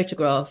 But I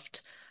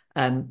photographed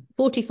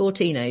 44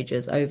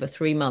 teenagers over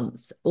 3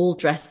 months, all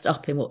dressed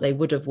up in what they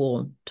would have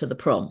worn to the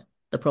prom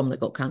that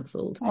got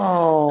cancelled.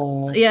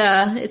 Oh,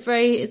 Yeah, it's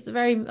very,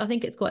 I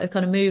think it's quite a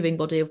kind of moving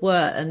body of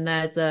work. And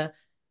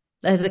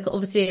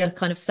obviously a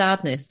kind of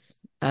sadness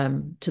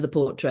to the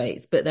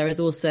portraits, but there is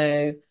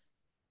also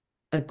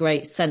a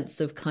great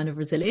sense of kind of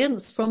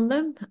resilience from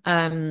them.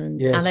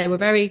 And yes. they were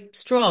very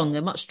strong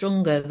and much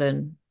stronger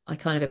than I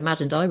kind of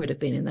imagined I would have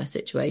been in their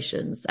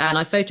situations. And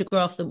I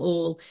photographed them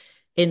all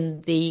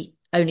in the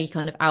only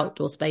kind of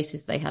outdoor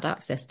spaces they had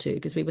access to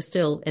because we were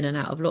still in and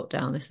out of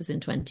lockdown. This was in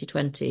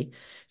 2020.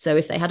 So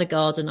if they had a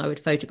garden, I would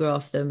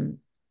photograph them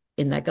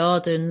in their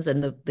gardens,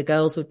 and the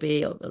girls would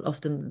be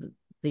often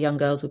the young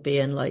girls would be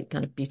in like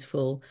kind of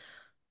beautiful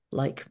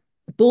like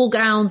ball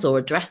gowns or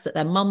a dress that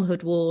their mum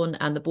had worn,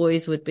 and the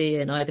boys would be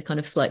in either kind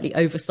of slightly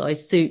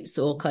oversized suits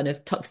or kind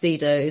of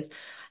tuxedos.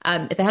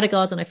 If they had a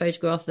garden, I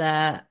photographed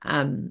there.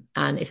 And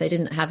if they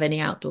didn't have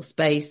any outdoor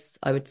space,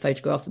 I would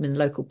photograph them in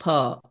local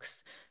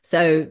parks.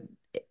 So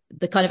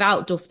the kind of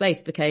outdoor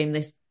space became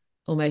this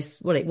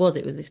almost what it was.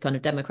 It was this kind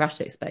of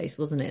democratic space,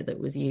 wasn't it, that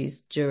was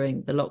used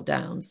during the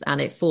lockdowns,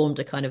 and it formed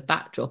a kind of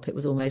backdrop. It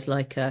was almost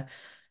like a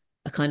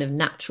kind of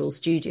natural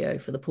studio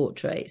for the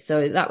portrait.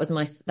 So that was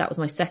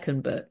my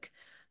second book.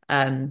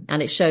 And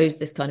it shows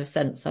this kind of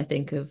sense, I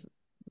think, of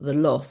the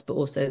loss, but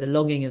also the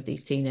longing of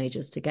these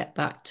teenagers to get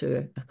back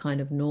to a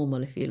kind of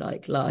normal, if you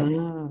like, life.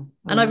 Mm,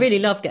 And I mm, really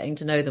love getting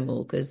to know them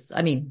all because,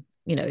 I mean,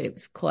 it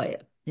was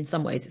in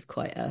some ways, it's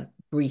quite a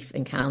brief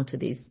encounter,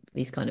 these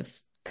kind of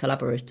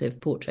collaborative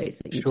portraits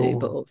that you do,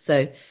 but sure.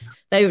 also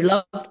they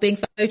loved being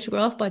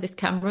photographed by this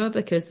camera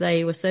because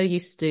they were so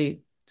used to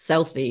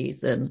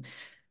selfies and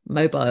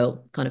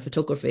mobile kind of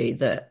photography,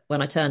 that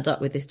when I turned up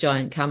with this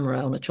giant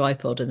camera on a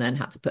tripod and then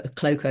had to put a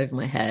cloak over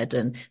my head,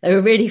 and they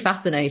were really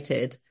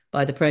fascinated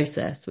by the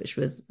process, which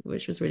was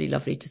really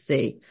lovely to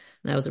see.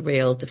 And there was a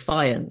real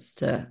defiance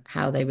to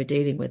how they were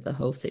dealing with the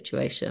whole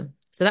situation.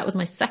 So that was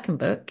my second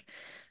book.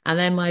 And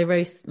then my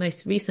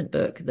most recent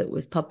book that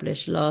was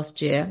published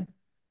last year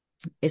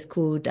is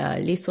called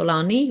Gli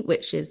Solani,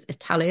 which is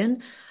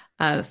Italian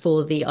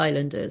for the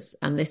islanders.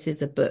 And this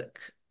is a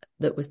book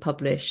that was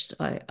published.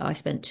 I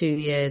spent 2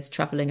 years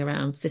traveling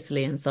around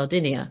Sicily and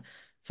Sardinia,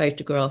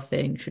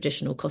 photographing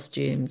traditional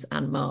costumes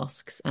and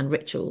masks and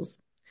rituals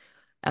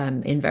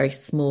in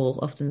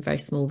often very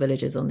small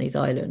villages on these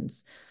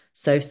islands.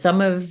 So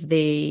some of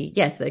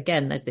yes,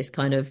 again, there's this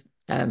kind of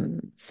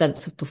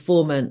sense of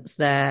performance,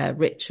 their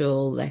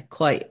ritual, they're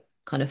quite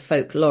kind of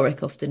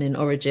folkloric often in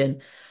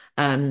origin.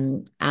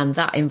 And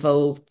that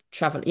involved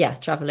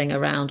traveling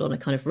around on a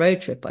kind of road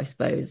trip, I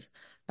suppose,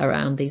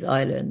 around these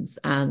islands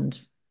and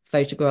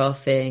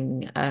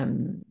photographing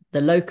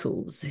the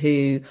locals,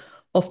 who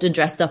often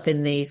dressed up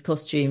in these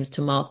costumes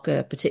to mark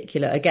a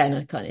particular, again,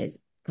 it kind of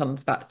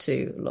comes back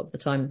to a lot of the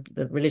time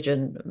the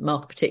religion,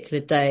 mark a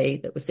particular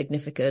day that was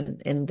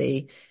significant in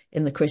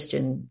the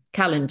Christian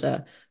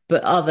calendar.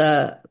 But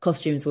other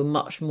costumes were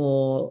much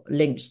more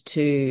linked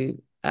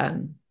to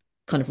kind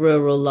of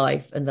rural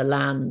life and the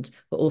land,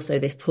 but also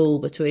this pull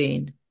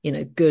between,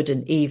 good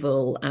and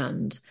evil,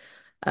 and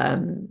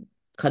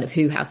kind of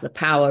who has the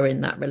power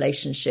in that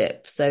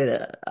relationship. So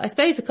that, I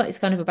suppose it's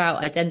kind of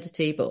about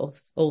identity, but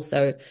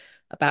also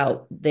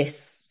about this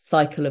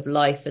cycle of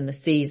life and the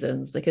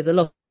seasons, because a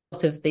lot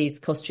of these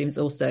costumes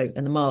also,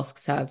 and the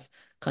masks, have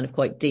kind of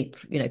quite deep,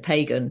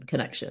 pagan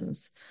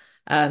connections.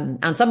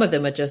 And some of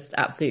them are just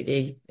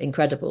absolutely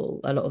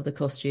incredible. A lot of the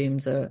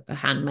costumes are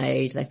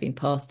handmade. They've been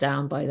passed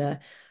down by their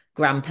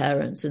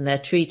grandparents, and they're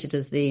treated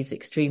as these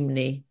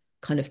extremely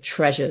kind of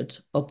treasured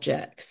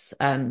objects.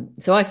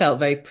 So I felt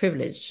very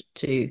privileged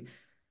to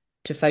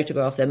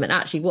photograph them. And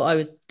actually what I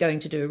was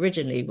going to do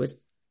originally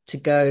was to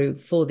go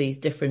for these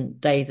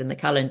different days in the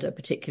calendar,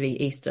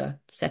 particularly Easter,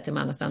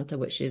 Settimana Santa,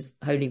 which is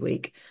Holy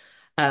Week,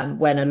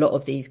 when a lot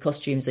of these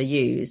costumes are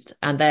used.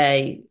 And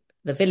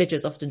the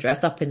villagers often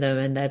dress up in them,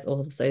 and there's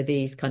also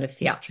these kind of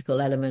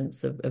theatrical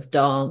elements of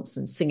dance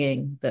and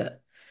singing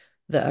that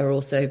are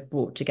also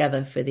brought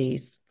together for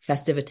these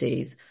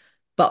festivities.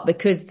 But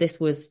because this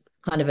was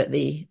kind of at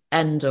the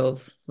end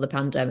of the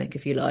pandemic,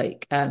 if you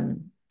like,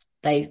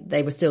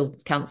 they were still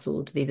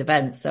cancelled, these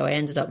events. So I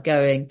ended up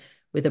going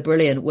with a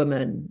brilliant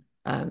woman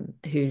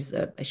she's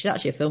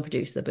actually a film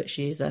producer, but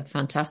she's a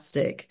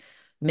fantastic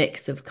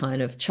mix of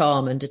kind of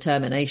charm and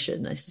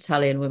determination. This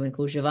Italian woman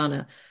called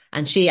Giovanna.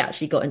 And she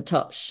actually got in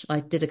touch. I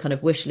did a kind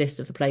of wish list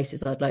of the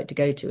places I'd like to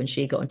go to, and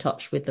she got in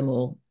touch with them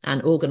all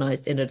and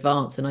organised in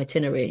advance an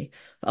itinerary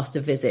for us to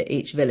visit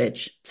each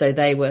village. So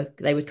they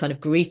would kind of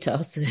greet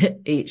us at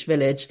each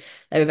village.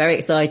 They were very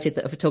excited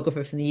that a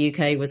photographer from the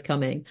UK was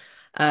coming.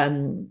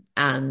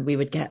 And we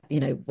would get,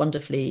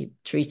 wonderfully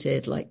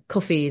treated, like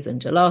coffees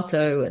and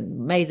gelato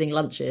and amazing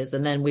lunches.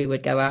 And then we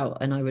would go out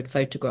and I would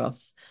photograph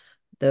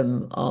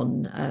them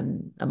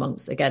on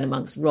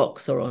amongst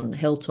rocks or on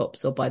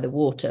hilltops or by the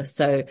water.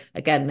 So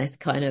again, this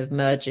kind of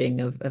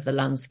merging of the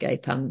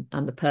landscape and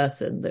the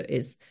person that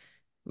is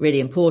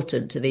really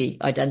important to the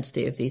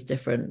identity of these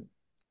different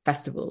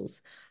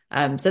festivals.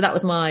 So that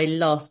was my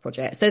last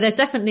project. So there's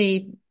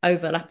definitely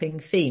overlapping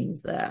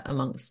themes there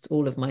amongst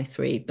all of my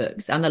 3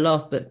 books. And the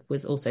last book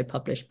was also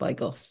published by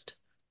Gost.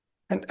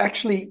 And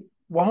actually,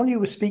 while you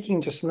were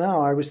speaking just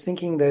now, I was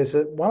thinking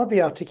one of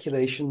the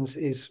articulations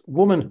is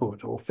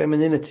womanhood or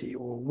femininity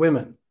or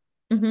women.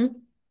 Mm-hmm.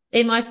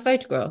 In my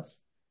photographs.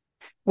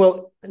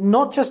 Well,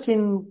 not just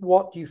in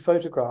what you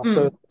photograph,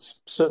 though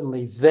it's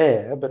certainly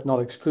there, but not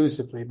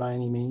exclusively by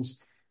any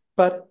means,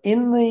 but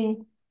in the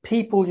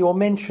people you're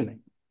mentioning.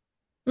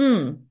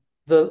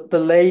 The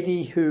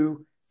lady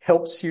who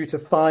helps you to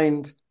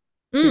find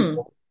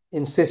people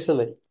in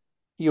Sicily,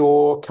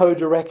 your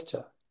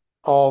co-director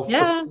of the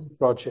film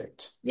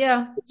project.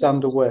 Yeah. It's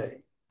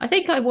underway. I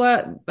think I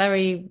work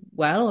very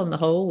well on the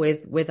whole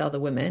with other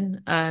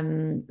women.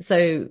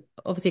 So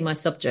obviously my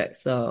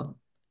subjects are,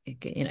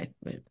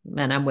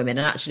 men and women.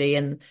 And actually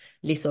in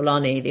Gli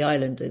Solani, the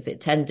islanders,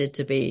 it tended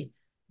to be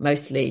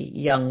mostly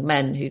young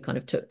men who kind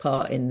of took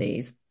part in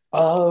these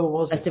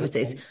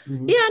festivities. Okay.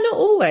 Mm-hmm. Yeah, not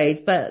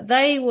always, but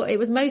it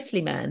was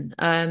mostly men.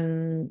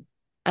 And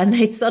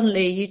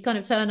you'd kind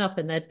of turn up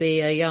and there'd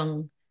be a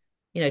young,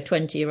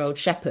 20-year-old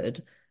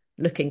shepherd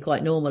looking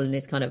quite normal in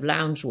his kind of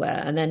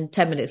loungewear. And then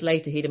 10 minutes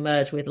later, he'd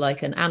emerge with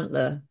like an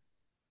antler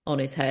on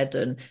his head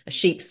and a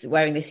sheep's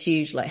wearing this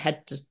huge, like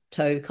head to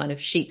toe kind of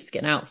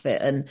sheepskin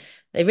outfit. And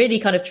they really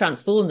kind of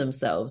transformed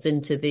themselves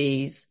into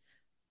these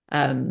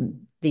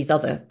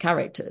other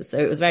characters. So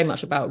it was very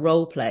much about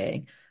role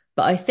playing.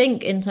 But I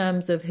think in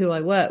terms of who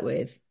I work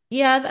with,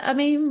 I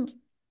mean,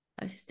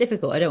 it's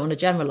difficult. I don't want to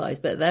generalize,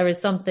 but there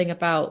is something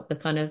about the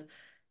kind of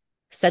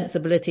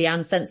sensibility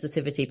and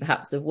sensitivity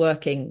perhaps of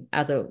working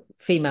as a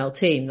female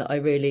team that I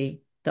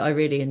really that I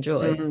really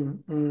enjoy.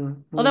 Mm,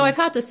 mm, Although mm. I've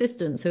had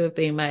assistants who have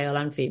been male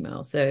and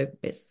female, so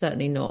it's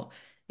certainly not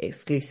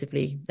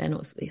they're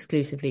not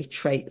exclusively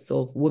traits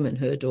of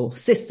womanhood or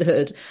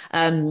sisterhood.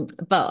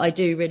 But I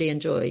do really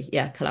enjoy,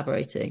 yeah,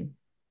 collaborating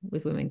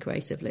with women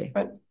creatively.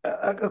 But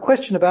a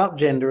question about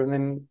gender, and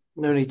then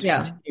no need to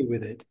Yeah. continue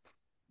with it.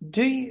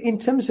 Do you, in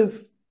terms of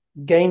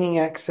gaining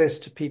access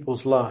to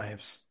people's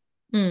lives,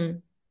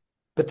 Mm,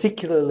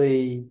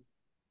 particularly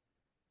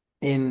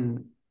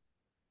in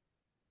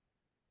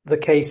the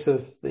case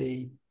of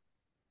the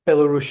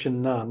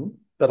Belarusian nun,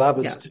 but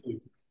others yeah.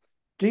 too,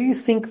 do you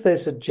think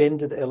there's a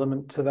gendered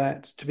element to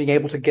that, to being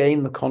able to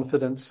gain the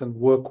confidence and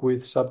work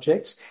with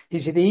subjects?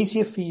 Is it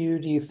easier for you,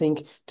 do you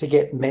think, to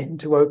get men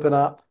to open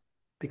up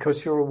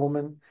because you're a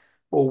woman,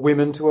 or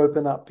women to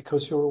open up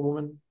because you're a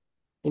woman?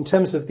 In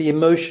terms of the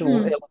emotional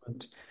Mm.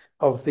 element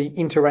of the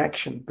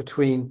interaction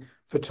between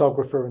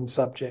photographer and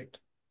subject.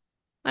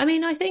 I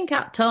mean, I think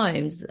at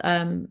times,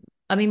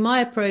 I mean, my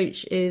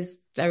approach is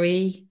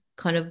very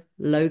kind of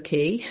low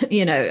key,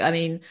 I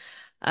mean,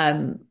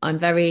 I'm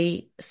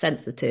very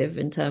sensitive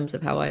in terms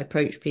of how I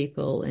approach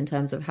people, in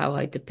terms of how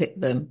I depict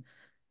them.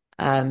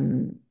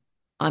 Um,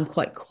 I'm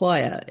quite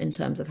quiet in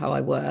terms of how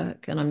I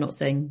work, and I'm not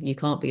saying you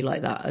can't be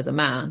like that as a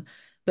man,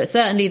 but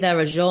certainly there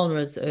are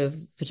genres of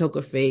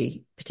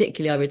photography,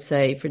 particularly I would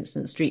say, for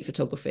instance, street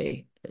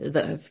photography,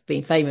 that have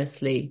been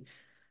famously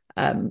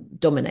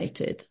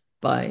dominated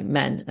by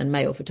men and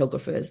male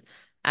photographers.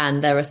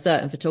 And there are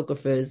certain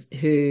photographers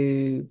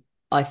who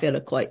I feel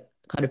are quite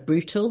kind of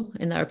brutal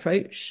in their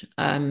approach.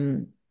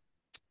 And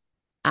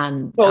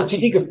Well, if you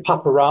think actually, of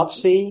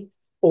paparazzi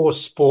or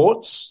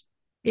sports,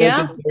 they've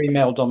yeah. been very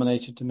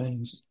male-dominated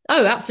domains.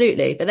 Oh,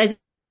 absolutely. But there's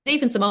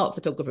even some art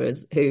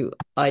photographers who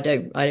I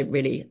don't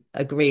really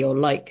agree or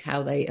like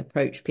how they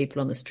approach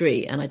people on the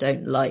street, and I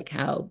don't like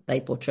how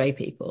they portray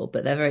people,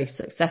 but they're very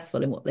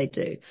successful in what they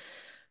do.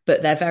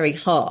 But they're very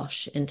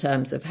harsh in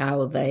terms of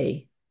how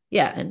they,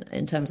 yeah,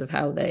 in terms of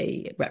how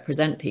they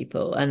represent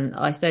people. And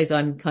I suppose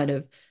I'm kind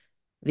of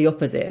the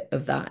opposite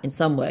of that in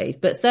some ways.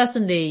 But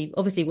certainly,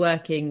 obviously,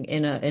 working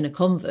in a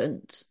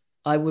convent,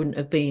 I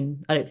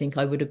don't think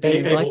I would have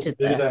been Able to invited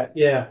do there, that,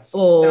 yeah. Now,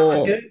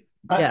 or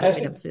yeah, as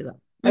been able to do that.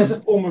 as Hmm. a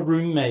former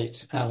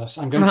roommate, Alice,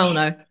 I'm going to Oh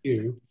shock no,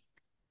 you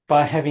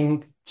by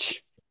having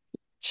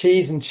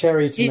cheese and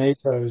cherry you,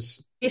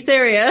 tomatoes. you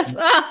serious?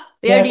 Ah,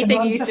 the Yeah, only and thing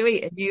you I'm used to just,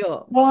 eat in New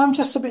York. well, I'm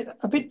just a bit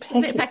A bit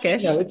peckish.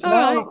 peckish. It's All an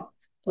right. hour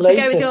To go with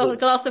later your here.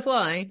 glass of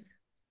wine.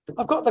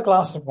 I've got the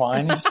glass of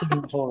wine. You've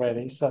seen it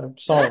already, so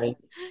sorry.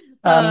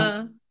 Um,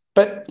 Uh,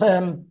 but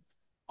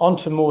on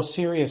to more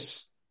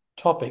serious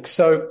topics.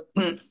 So,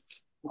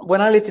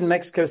 when I lived in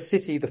Mexico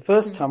City, the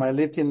first time I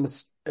lived in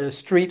the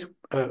street,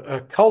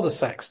 a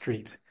cul-de-sac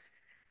street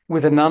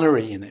with a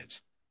nunnery in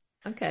it.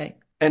 okay.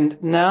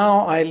 And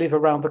now I live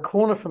around the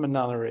corner from a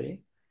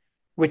nunnery,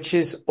 which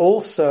is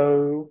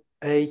also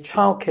a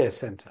childcare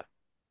center.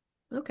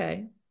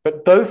 Okay.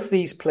 But both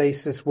these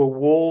places were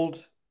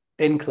walled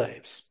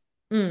enclaves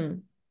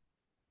Mm,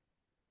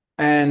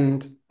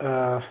 and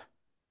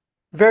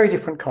very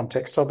different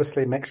context.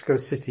 Obviously, Mexico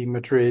City,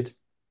 Madrid,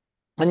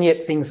 and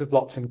yet things with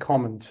lots in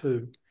common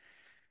too.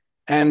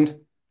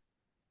 And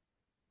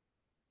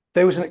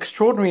there was an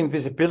extraordinary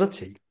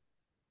invisibility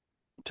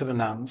to the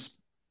nuns,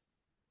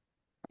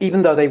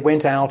 even though they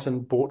went out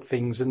and bought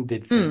things and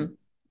did things mm,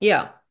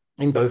 yeah.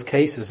 in both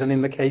cases. And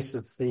in the case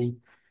of the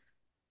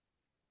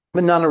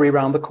nunnery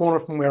around the corner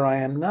from where I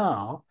am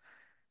now,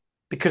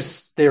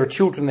 because there are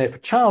children there for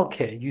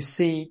childcare, you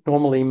see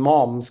normally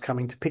moms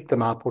coming to pick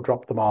them up or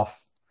drop them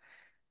off,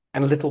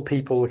 and little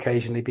people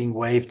occasionally being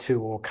waved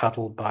to or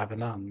cuddled by the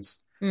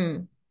nuns.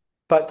 Mm.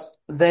 But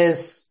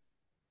there's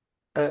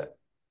a,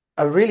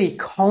 a really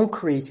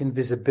concrete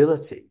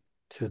invisibility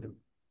to them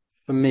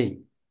for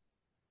me.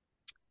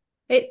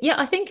 Yeah,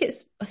 I think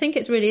it's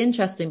really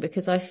interesting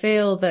because I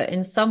feel that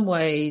in some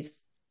ways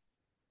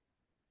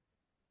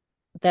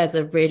there's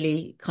a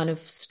really kind of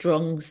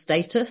strong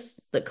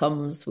status that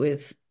comes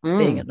with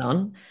being a Mm.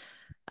 nun.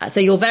 So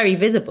you're very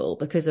visible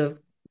because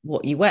of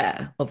what you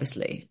wear,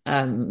 obviously.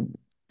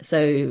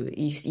 So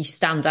you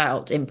stand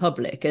out in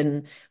public.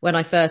 And when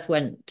I first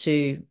went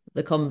to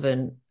the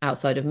convent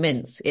outside of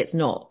Minsk, it's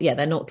not, yeah,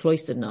 they're not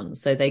cloistered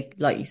nuns. So they,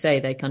 like you say,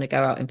 they kind of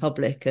go out in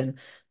public. And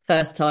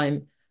first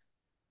time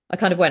I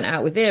kind of went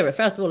out with Vera.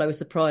 First of all, I was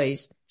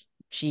surprised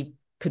she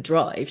could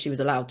drive. She was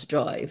allowed to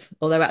drive,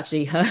 although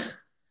actually her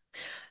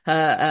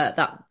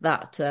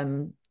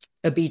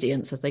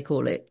obedience, as they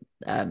call it,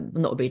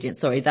 not obedience,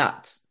 sorry,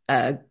 that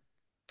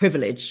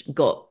privilege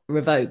got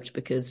revoked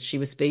because she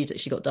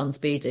got done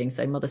speeding,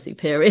 so Mother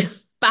Superior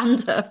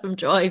banned her from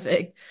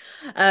driving.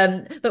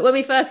 But when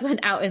we first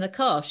went out in the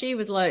car, she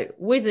was like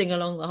whizzing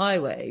along the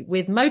highway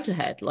with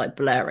Motorhead like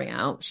blaring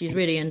out. She's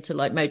really into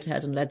like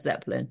Motorhead and Led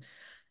Zeppelin.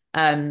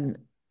 Um,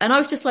 and I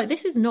was just like,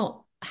 this is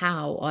not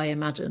how I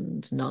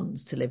imagined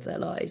nuns to live their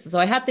lives. So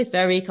I had this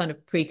very kind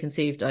of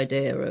preconceived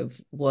idea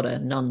of what a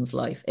nun's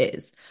life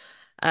is.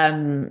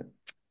 Um,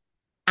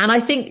 and I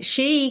think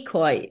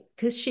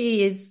because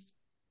she is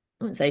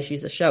wouldn't say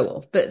she's a show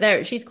off,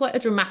 but she's quite a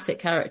dramatic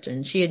character,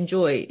 and she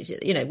enjoys,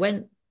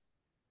 when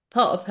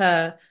part of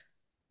her,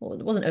 well,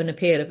 it wasn't an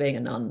appeal of being a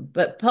nun,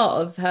 but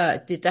part of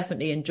her did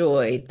definitely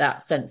enjoy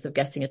that sense of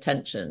getting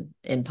attention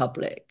in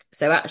public.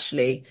 So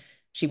actually,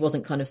 she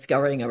wasn't kind of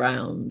scurrying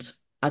around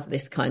as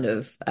this kind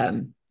of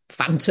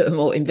phantom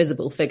or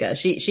invisible figure.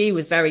 She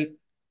was very,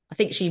 I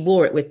think she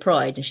wore it with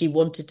pride, and she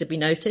wanted to be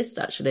noticed,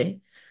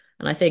 actually.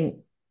 And I think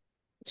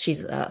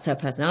that's her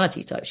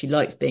personality type. She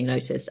likes being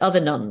noticed.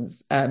 Other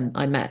nuns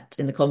I met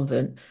in the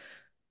convent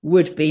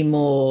would be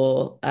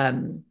more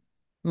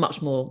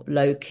much more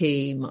low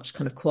key, much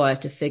kind of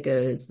quieter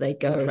figures. They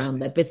go around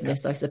their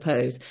business, I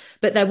suppose.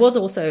 But there was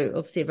also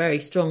obviously a very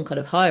strong kind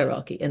of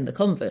hierarchy in the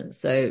convent.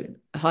 So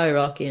a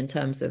hierarchy in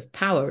terms of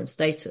power and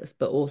status,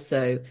 but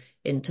also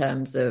in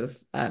terms of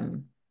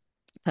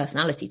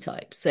personality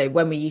types. So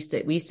when we used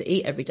to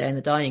eat every day in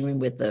the dining room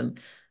with them,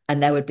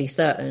 and there would be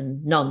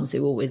certain nuns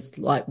who always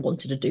like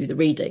wanted to do the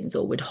readings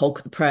or would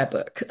hog the prayer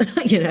book,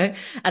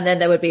 and then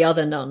there would be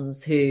other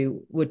nuns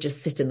who would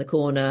just sit in the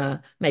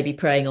corner, maybe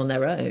praying on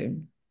their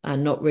own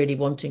and not really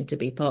wanting to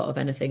be part of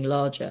anything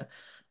larger.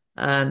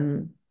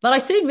 But I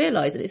soon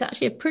realized that it's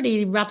actually a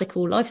pretty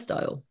radical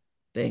lifestyle,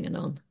 being a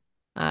nun.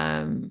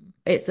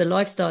 It's a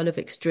lifestyle of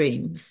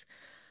extremes.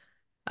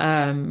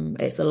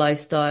 It's a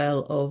lifestyle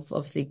of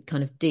obviously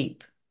kind of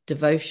deep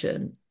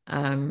devotion.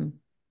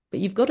 But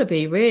you've got to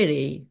be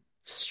really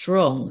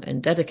strong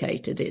and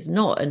dedicated. It's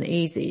not an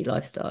easy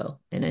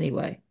lifestyle in any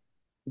way.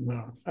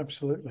 No,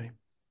 absolutely.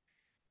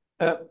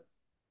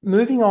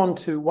 Moving on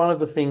to one of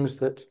the things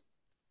that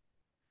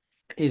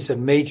is a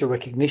major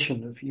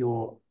recognition of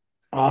your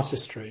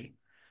artistry,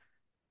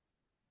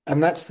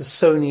 and that's the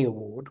Sony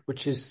Award,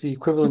 which is the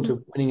equivalent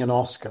of winning an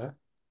Oscar.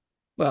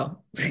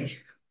 Well, I'm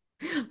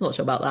not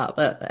sure about that,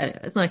 but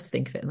anyway, it's nice to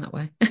think of it in that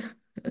way.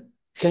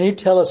 Can you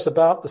tell us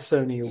about the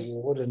Sony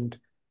Award and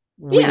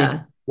winning,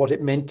 Yeah, what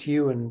it meant to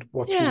you and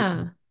what you...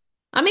 yeah.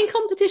 I mean,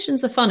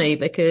 competitions are funny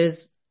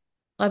because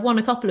I've won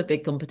a couple of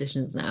big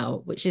competitions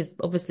now, which is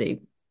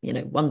obviously,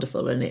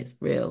 wonderful, and it's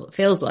real. It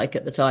feels like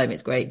at the time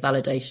it's great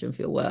validation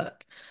for your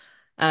work.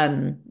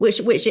 Which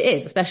it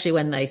is, especially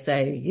when they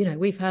say,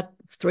 we've had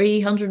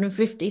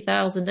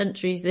 350,000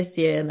 entries this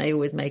year, and they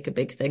always make a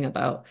big thing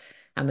about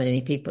how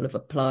many people have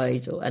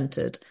applied or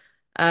entered.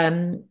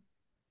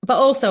 But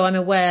also I'm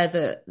aware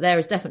that there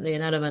is definitely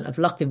an element of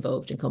luck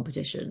involved in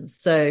competitions.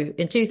 So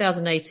in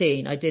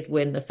 2018, I did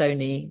win the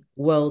Sony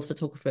World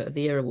Photographer of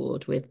the Year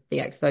Award with the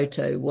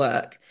X-Photo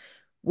work,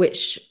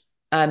 which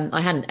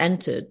I hadn't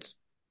entered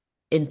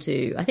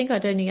into. I think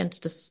I'd only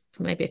entered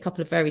maybe a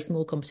couple of very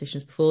small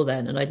competitions before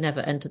then, and I'd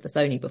never entered the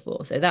Sony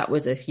before. So that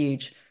was a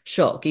huge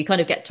shock. You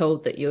kind of get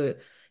told that you're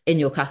in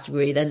your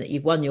category, then that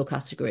you've won your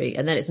category,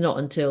 and then it's not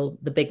until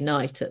the big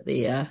night at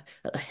the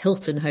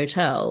Hilton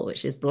Hotel,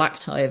 which is black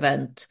tie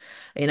event,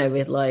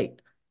 with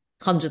like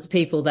hundreds of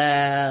people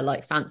there,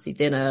 like fancy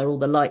dinner, all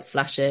the lights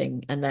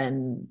flashing, and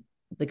then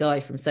the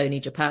guy from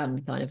Sony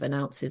Japan kind of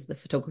announces the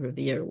Photographer of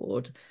the Year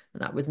award,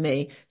 and that was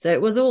me. So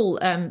it was all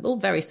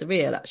very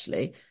surreal,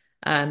 actually.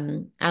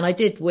 And I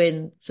did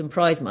win some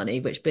prize money,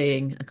 which,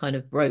 being a kind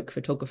of broke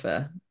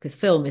photographer, because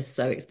film is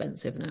so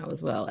expensive now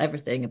as well.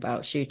 Everything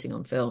about shooting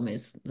on film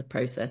is the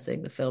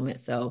processing, the film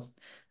itself,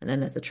 and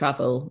then there's the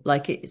travel.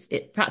 Like it's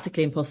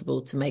practically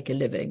impossible to make a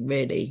living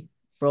really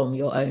from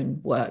your own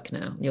work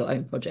now, your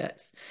own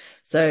projects.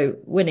 So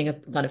winning a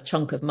kind of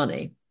chunk of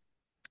money,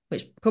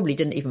 which probably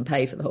didn't even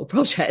pay for the whole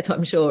project,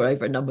 I'm sure,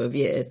 over a number of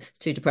years. It's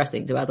too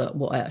depressing to add up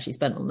what I actually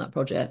spent on that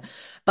project.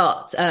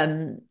 But,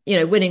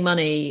 winning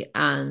money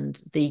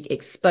and the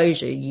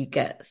exposure you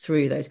get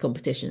through those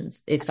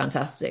competitions is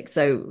fantastic.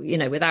 So,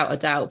 without a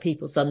doubt,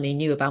 people suddenly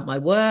knew about my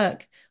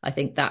work. I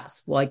think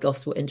that's why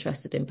Goss were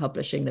interested in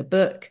publishing the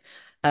book.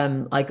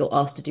 I got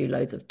asked to do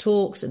loads of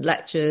talks and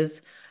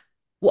lectures.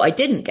 What I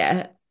didn't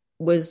get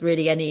was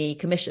really any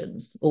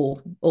commissions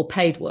or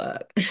paid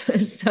work.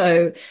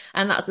 So,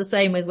 and that's the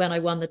same with when I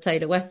won the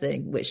Taylor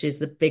Wessing, which is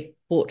the big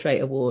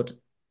portrait award,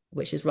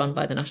 which is run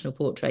by the National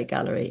Portrait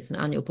Gallery. It's an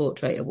annual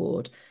portrait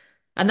award.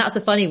 And that's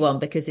a funny one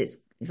because it's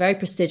very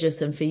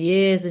prestigious. And for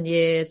years and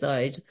years,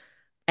 I'd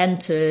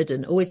entered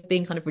and always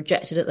been kind of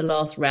rejected at the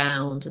last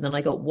round. And then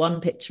I got one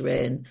picture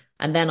in,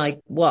 and then I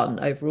won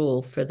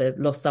overall for the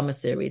Lost Summer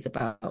series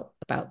about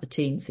the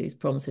teens whose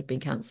proms had been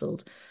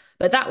cancelled.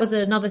 But that was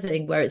another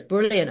thing where it's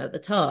brilliant at the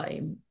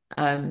time,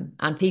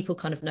 and people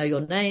kind of know your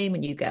name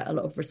and you get a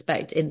lot of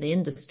respect in the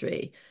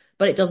industry.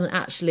 But it doesn't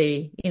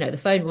actually, the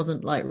phone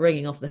wasn't like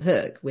ringing off the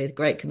hook with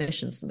great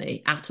commissions for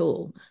me at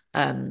all.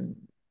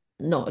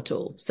 Not at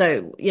all.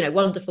 So,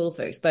 wonderful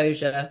for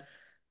exposure,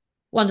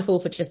 wonderful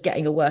for just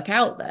getting your work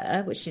out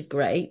there, which is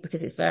great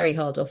because it's very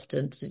hard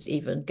often to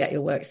even get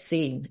your work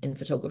seen in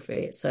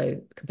photography. It's so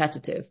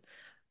competitive.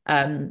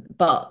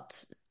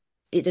 But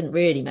it didn't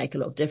really make a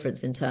lot of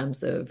difference in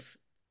terms of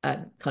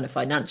kind of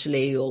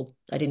financially, or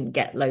I didn't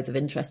get loads of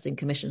interesting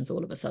commissions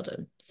all of a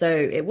sudden. So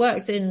it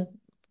works in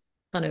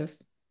kind of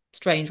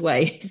strange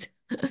ways.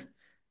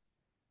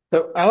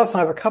 So, Alys, I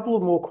have a couple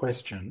of more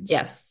questions.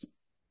 Yes.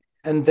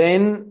 And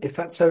then, if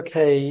that's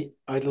okay,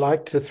 I'd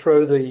like to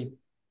throw the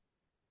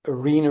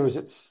arena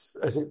as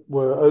it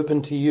were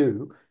open to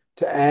you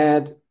to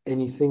add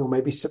anything or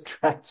maybe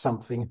subtract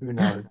something, who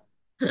knows,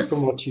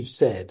 from what you've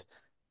said.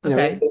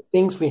 Okay.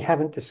 Things we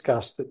haven't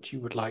discussed that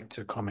you would like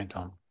to comment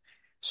on.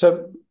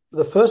 So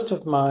the first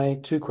of my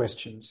two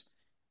questions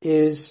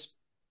is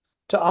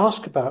to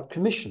ask about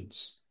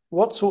commissions.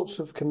 What sorts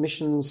of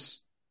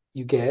commissions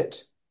you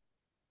get?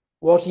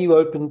 What are you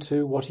open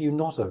to? What are you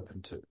not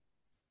open to?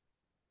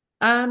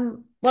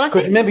 Well, I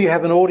Because think remember, you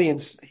have an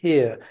audience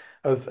here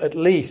of at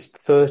least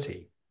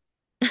 30.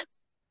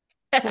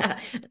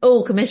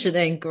 all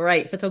commissioning,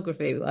 great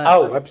photography work.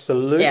 Oh,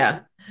 absolutely.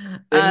 Yeah.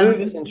 They're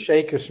movers and Um,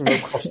 shakers from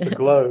across the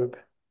globe.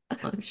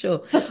 I'm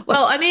sure.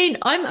 Well, I mean,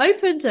 I'm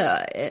open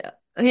to,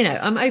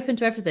 I'm open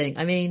to everything.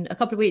 I mean, a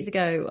couple of weeks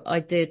ago,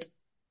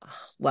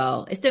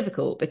 well, it's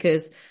difficult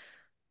because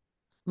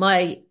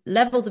my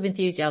levels of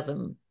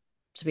enthusiasm,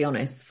 to be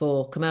honest,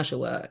 for commercial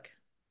work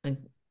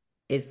and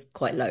is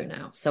quite low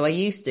now. So I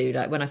used to,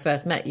 like when I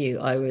first met you,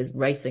 I was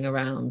racing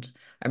around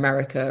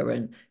America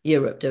and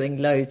Europe doing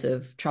loads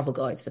of travel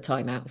guides for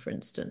Time Out, for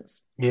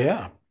instance,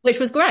 Yeah. which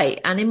was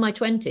great. And in my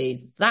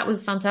 20s, that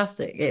was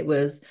fantastic. It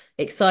was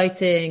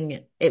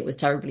exciting. It was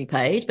terribly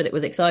paid, but it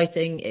was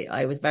exciting.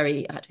 I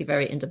had to be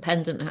very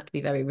independent. I had to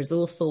be very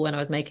resourceful when I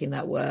was making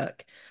that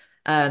work.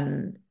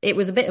 It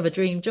was a bit of a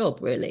dream job,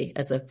 really,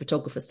 as a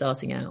photographer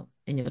starting out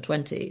in your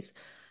 20s.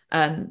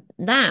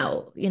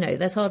 Now,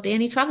 there's hardly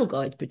any travel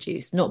guides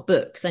produced, not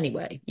books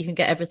anyway. You can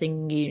get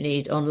everything you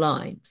need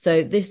online.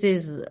 So this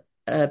is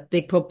a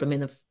big problem in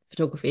the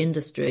photography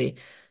industry,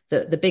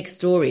 that the big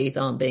stories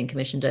aren't being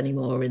commissioned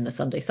anymore in the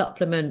Sunday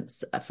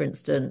supplements, for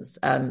instance.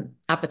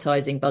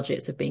 Advertising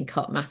budgets have been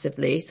cut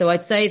massively. So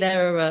I'd say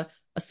there are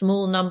a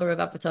small number of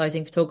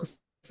advertising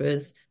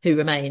photographers who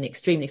remain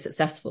extremely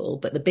successful,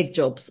 but the big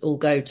jobs all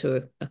go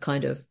to a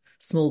kind of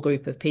small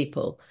group of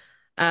people.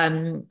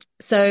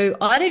 So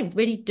I don't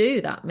really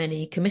do that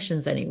many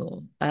commissions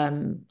anymore.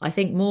 I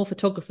think more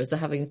photographers are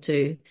having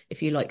to,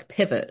 if you like,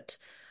 pivot.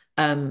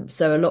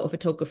 So a lot of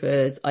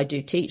photographers, I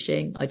do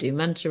teaching, I do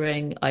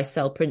mentoring, I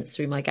sell prints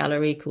through my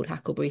gallery called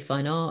Hacklebury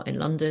Fine Art in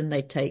London.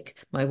 They take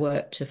my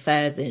work to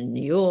fairs in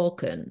New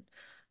York and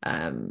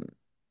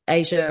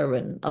Asia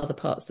and other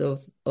parts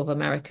of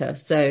America.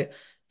 So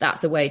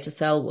that's a way to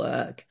sell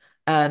work.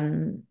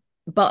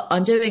 But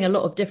I'm doing a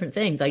lot of different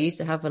things. I used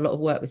to have a lot of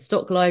work with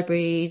stock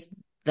libraries.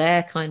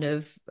 They're kind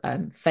of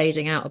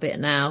fading out a bit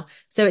now.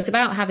 So it's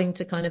about having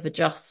to kind of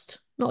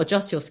not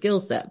adjust your skill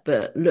set,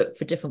 but look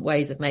for different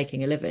ways of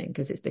making a living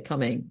because it's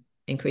becoming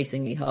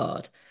increasingly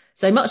hard.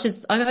 So much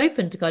as I'm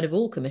open to kind of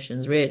all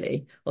commissions,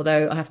 really.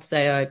 Although I have to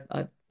say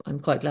I'm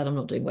quite glad I'm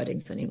not doing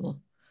weddings anymore,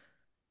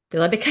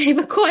 because I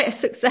became quite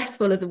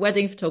successful as a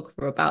wedding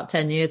photographer about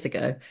 10 years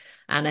ago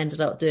and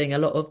ended up doing a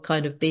lot of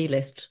kind of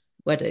B-list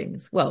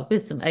weddings. Well,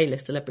 with some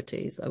A-list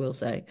celebrities, I will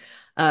say.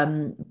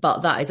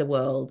 But that is a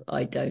world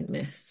I don't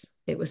miss.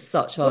 It was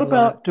such What hard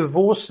work. about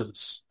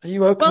divorces? Are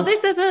you Well, open to?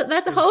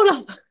 there's a whole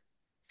lot.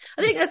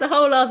 I think there's a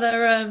whole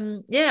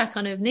other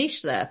kind of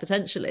niche there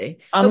potentially.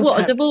 But what,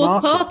 a Untapped divorce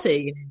market?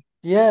 party?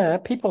 Yeah,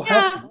 people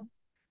have Yeah, them,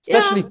 yeah.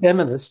 especially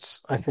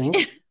feminists, I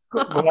think.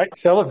 I Might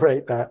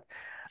celebrate that.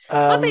 think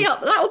Um,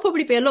 that will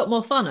probably be a lot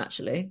more fun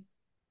actually.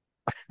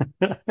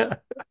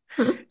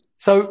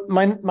 so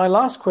my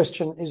last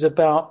question is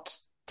about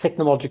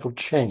technological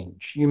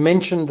change. You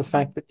mentioned the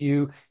fact that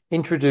you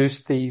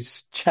introduced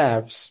these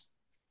chavs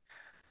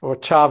or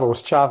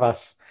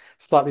chavas,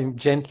 slightly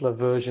gentler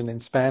version in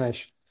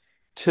Spanish,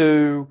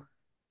 to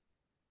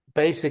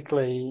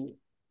basically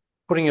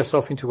putting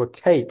yourself into a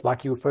cape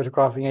like you were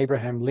photographing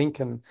Abraham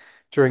Lincoln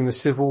during the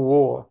Civil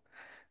War,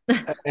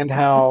 and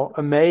how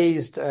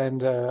amazed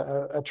and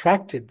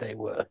attracted they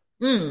were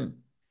Mm.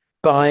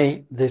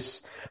 by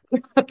this,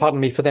 pardon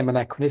me, for them,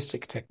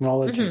 anachronistic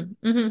technology.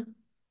 Hmm.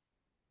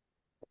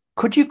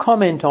 Could you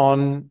comment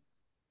on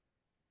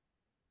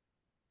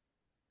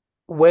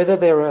whether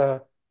there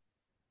are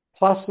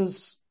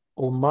pluses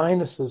or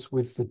minuses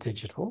with the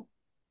digital?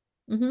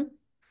 Hmm.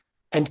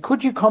 And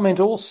could you comment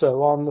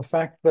also on the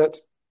fact that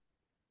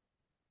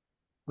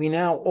we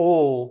now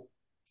all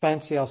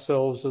fancy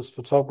ourselves as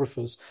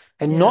photographers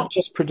and Yeah. not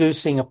just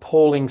producing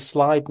appalling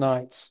slide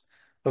nights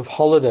of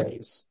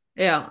holidays?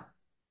 Yeah.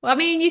 Well, I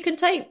mean,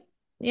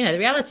 the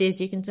reality is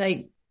you can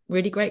take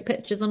really great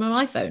pictures on an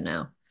iPhone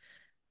now.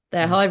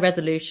 They're Mm. high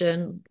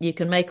resolution. You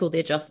can make all the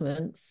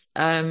adjustments.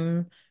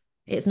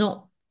 It's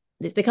not,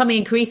 it's becoming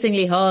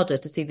increasingly harder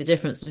to see the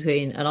difference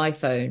between an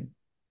iPhone,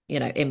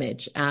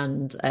 image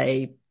and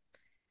a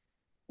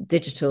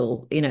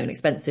digital, an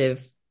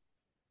expensive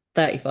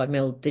 35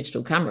 mil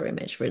digital camera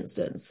image, for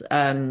instance.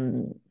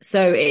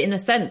 So in a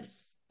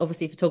sense,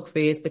 obviously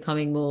photography is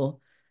becoming more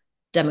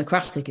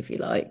democratic, if you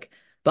like.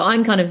 But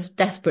I'm kind of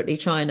desperately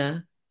trying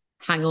to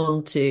hang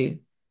on to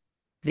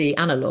the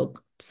analog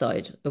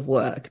side of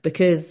work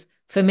because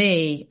for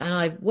me, and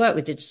I've worked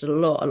with digital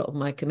a lot of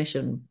my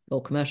commission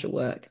or commercial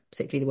work,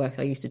 particularly the work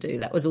I used to do,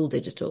 that was all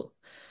digital.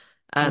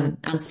 Mm.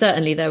 And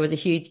certainly there was a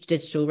huge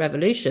digital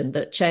revolution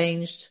that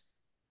changed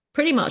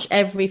pretty much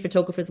every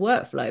photographer's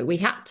workflow. We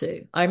had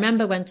to. I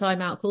remember when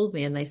Time Out called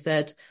me and they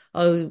said,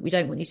 "Oh, we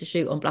don't want you to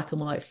shoot on black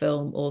and white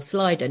film or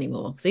slide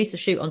anymore." So I used to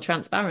shoot on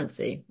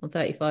transparency on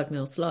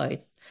 35mm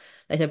slides.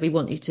 They said, "We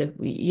want you to,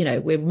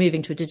 we're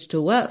moving to a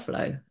digital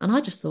workflow." And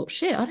I just thought,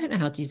 shit, I don't know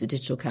how to use a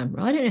digital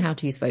camera. I don't know how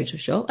to use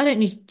Photoshop.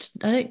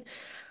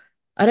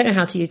 I don't know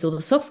how to use all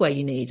the software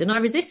you need. And I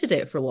resisted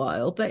it for a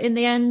while, but in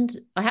the end,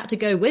 I had to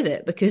go with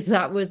it because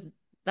that was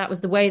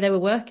the way they were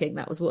working.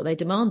 That was what they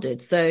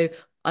demanded. So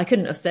I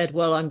couldn't have said,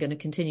 well, I'm going to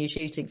continue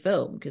shooting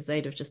film, because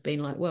they'd have just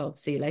been like, well,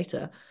 see you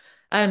later.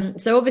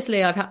 So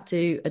obviously I've had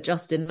to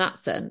adjust in that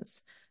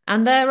sense.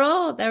 And there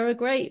are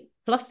great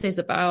pluses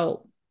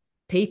about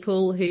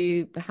people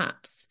who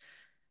perhaps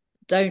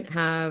don't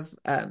have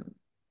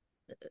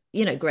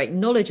great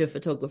knowledge of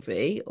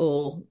photography,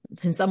 or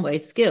in some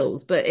ways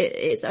skills, but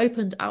it's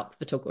opened up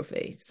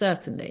photography,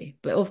 certainly.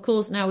 But of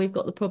course, now we've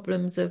got the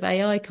problems of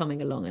AI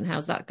coming along, and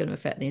how's that going to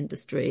affect the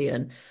industry?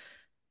 And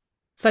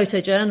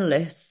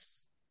photojournalists,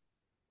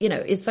 are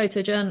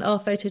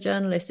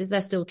photojournalists, is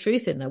there still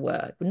truth in their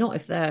work? Not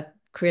if they're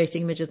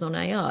creating images on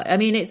AI. I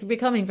mean, it's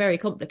becoming very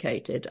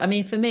complicated. I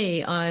mean, for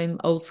me, I'm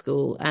old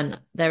school, and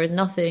there is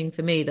nothing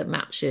for me that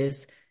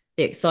matches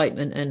the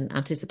excitement and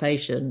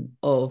anticipation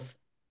of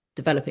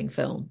developing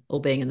film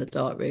or being in the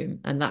darkroom,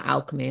 and that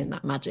alchemy and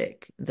that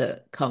magic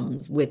that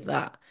comes with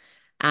that.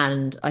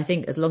 And I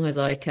think as long as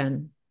I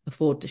can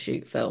afford to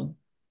shoot film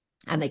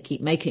and they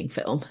keep making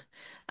film,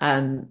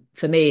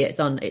 for me,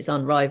 it's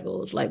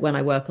unrivaled. Like when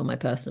I work on my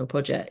personal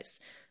projects,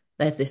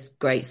 there's this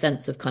great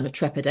sense of kind of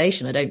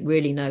trepidation. I don't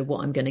really know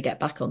what I'm going to get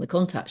back on the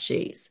contact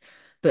sheets,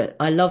 but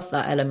I love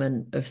that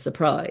element of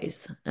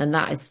surprise. And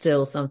that is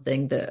still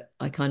something that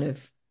I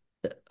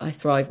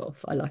thrive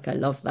off. I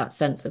love that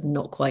sense of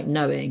not quite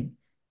knowing,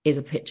 is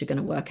a picture going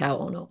to work out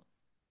or not.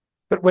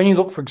 But when you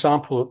look, for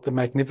example, at the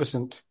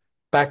magnificent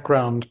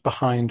background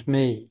behind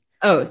me,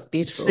 Oh, it's you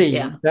beautiful. see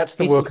Yeah. that's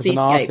the Beautiful work of an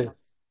seascape.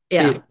 artist, be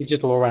Yeah. it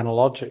digital or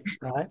analogic,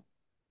 right?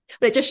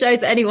 But it just shows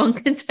that anyone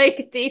can take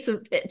a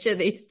decent picture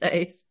these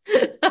days.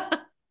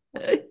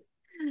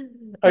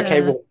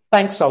 Okay, well,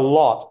 thanks a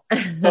lot.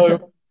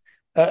 So,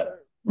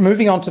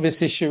 moving on to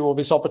this issue or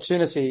this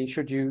opportunity,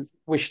 should you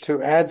wish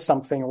to add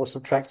something or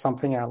subtract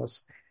something,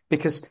 Alys,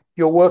 because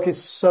your work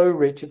is so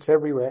rich, it's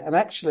everywhere. And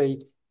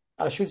actually,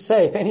 I should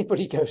say, if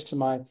anybody goes to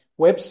my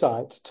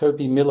website,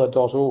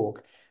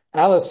 tobymiller.org,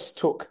 Alys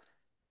took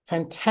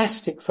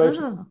fantastic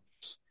photographs. Oh,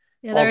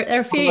 yeah, of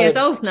they're a few years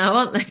old now,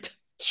 aren't they?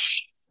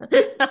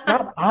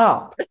 Shut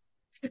up.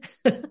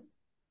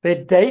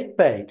 They're date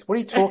bait. What are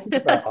you talking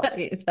about?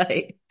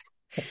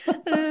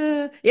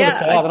 Yeah,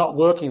 They're not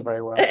working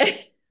very well.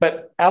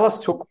 But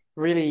Alys took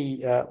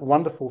really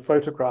wonderful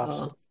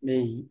photographs of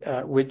me,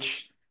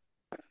 which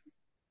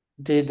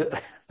did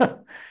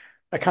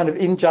a kind of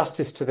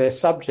injustice to their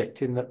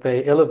subject in that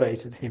they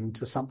elevated him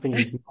to something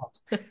he's not.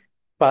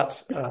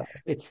 But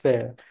it's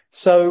there.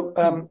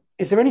 So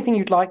is there anything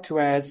you'd like to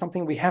add,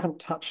 something we haven't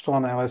touched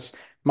on, Alys?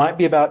 Might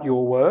be about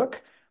your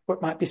work, or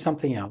it might be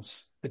something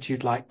else that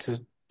you'd like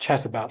to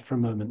chat about for a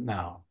moment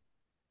now.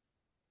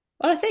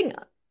 Well, I think,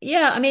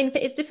 yeah, I mean,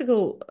 it's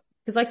difficult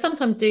because I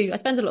sometimes I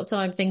spend a lot of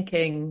time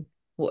thinking,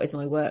 what is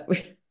my work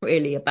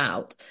really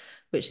about?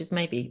 Which is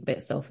maybe a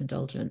bit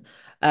self-indulgent.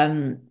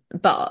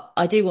 But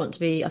I do want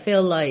to be, I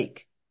feel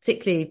like,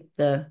 particularly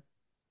the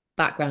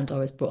background I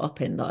was brought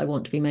up in, that I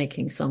want to be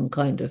making some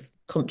kind of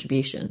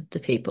contribution to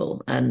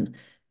people. And,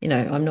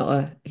 I'm not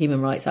a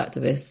human rights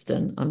activist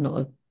and I'm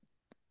not a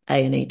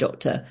A&E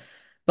doctor,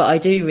 but I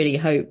do really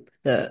hope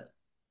that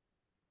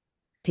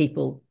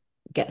people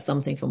get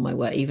something from my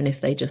work, even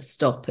if they just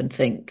stop and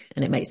think,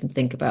 and it makes them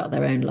think about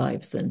their own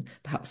lives and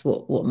perhaps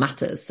what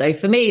matters. So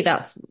for me,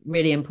 that's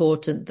really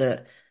important,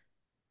 that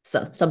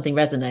something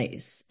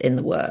resonates in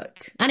the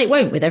work, and it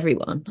won't with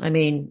everyone. I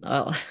mean,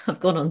 I've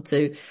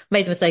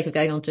made the mistake of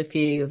going on to a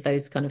few of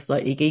those kind of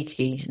slightly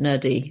geeky,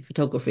 nerdy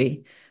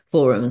photography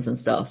forums and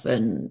stuff,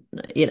 and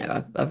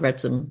I've read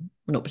some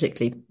not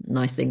particularly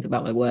nice things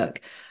about my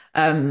work.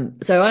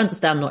 So I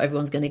understand not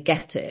everyone's going to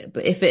get it,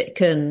 but if it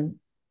can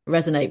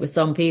resonate with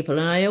some people,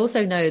 and I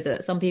also know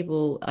that some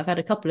people, I've had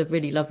a couple of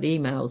really lovely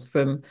emails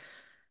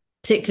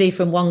particularly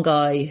from one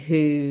guy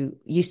who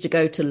used to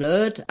go to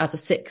Lourdes as a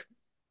sick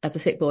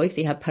boy because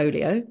he had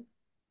polio,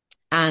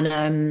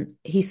 and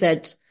he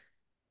said,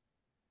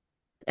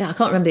 I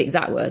can't remember the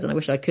exact words, and I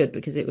wish I could,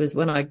 because it was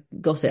when I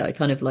got it, I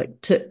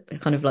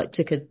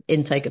took an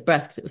intake of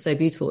breath because it was so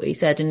beautiful. He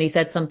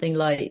said something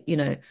like,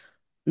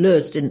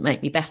 Lourdes didn't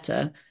make me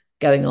better,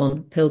 going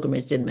on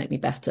pilgrimage didn't make me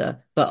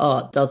better, but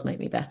art does make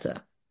me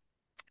better.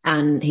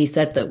 And he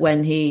said that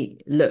when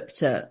he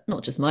looked at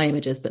not just my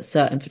images, but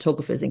certain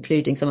photographers,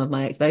 including some of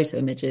my ex-voto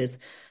images,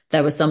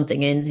 there was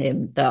something in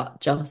him that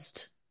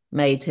just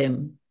made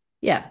him,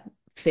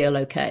 feel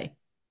okay.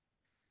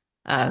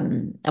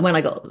 And when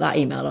I got that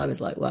email, I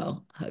was like,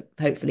 well,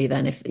 hopefully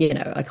then, if,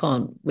 I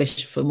can't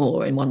wish for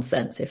more in one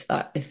sense, if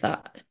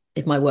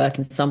my work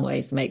in some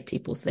ways makes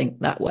people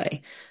think that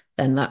way,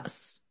 then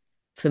that's,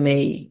 for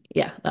me,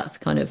 that's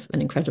kind of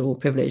an incredible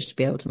privilege to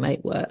be able to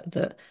make work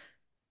that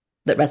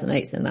that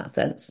resonates in that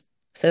sense.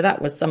 So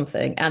that was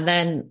something. And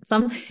then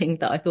something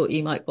that I thought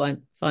you might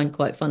find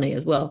quite funny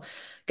as well,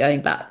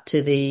 going back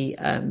to the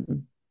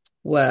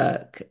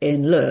work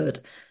in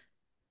Lourdes,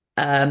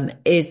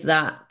 is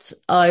that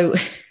I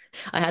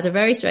had a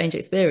very strange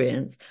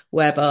experience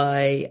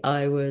whereby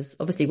I was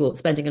obviously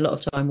spending a lot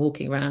of time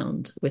walking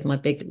around with my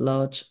big,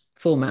 large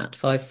format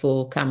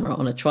 5:4 camera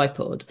on a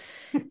tripod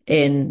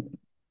in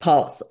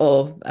parts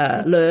of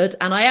Lourdes,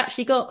 and I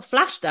actually got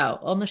flashed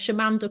out on the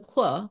chemin de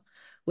croix,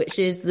 which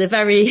is the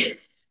very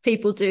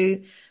people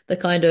do the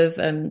kind of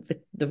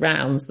the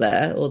rounds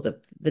there, or the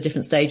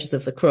different stages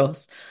of the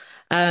cross,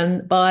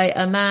 by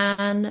a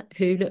man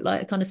who looked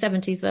like a kind of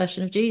 70s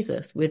version of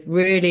Jesus with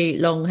really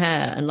long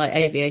hair and like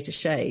aviator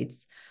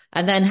shades.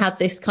 And then had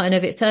this kind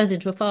of, it turned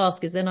into a farce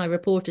because then I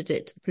reported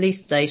it to the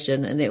police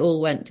station and it all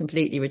went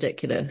completely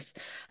ridiculous.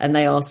 And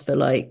they asked for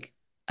like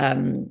a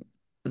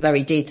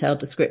very detailed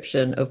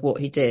description of what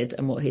he did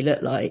and what he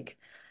looked like.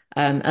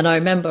 And I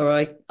remember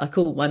I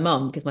called my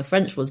mum because my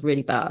French was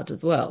really bad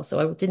as well. So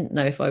I didn't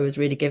know if I was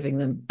really giving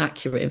them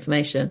accurate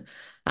information.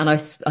 And I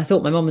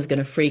thought my mum was going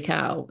to freak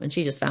out, and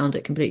she just found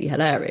it completely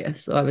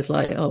hilarious. So I was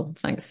like, oh,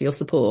 thanks for your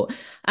support.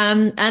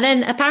 And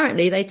then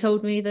apparently they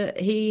told me that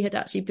he had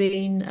actually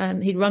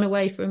he'd run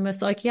away from a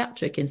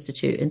psychiatric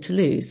institute in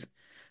Toulouse.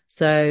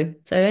 So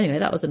anyway,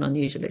 that was an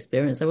unusual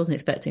experience. I wasn't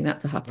expecting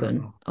that to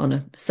happen on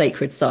a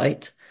sacred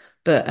site.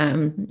 But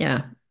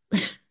yeah,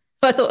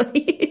 I thought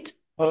he'd.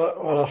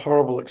 What a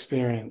horrible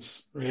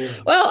experience,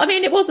 really. Well, I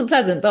mean, it wasn't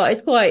pleasant, but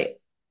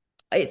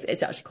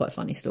it's actually quite a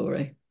funny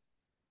story.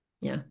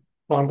 Yeah.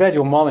 Well, I'm glad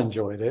your mom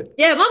enjoyed it.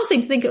 Yeah, mum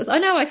seemed to think it was. I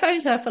know. I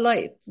phoned her for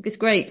like this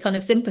great kind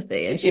of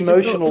sympathy, and she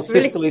Emotional just thought it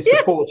was sisterly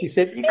support. She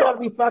said, "You got to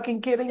be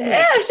fucking kidding me."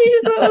 Yeah, she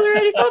just thought it was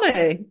really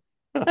funny.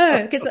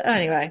 Oh, because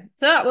anyway,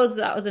 so that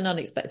was an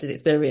unexpected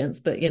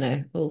experience, but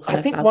all kind I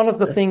of think one of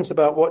the things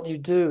about what you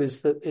do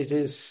is that it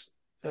is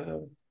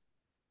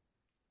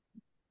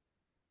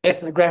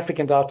ethnographic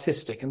and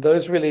artistic, and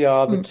those really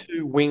are the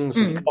two wings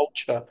of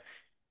culture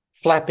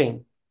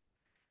flapping.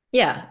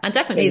 Yeah, and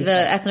definitely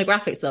the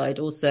ethnographic side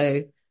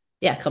also,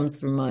 comes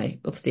from my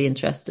obviously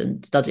interest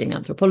in studying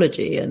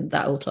anthropology, and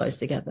that all ties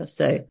together.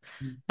 So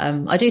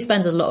I do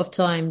spend a lot of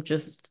time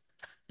just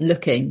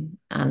looking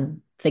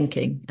and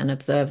thinking and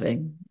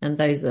observing, and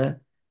those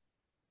are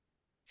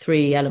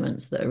three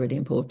elements that are really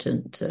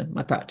important to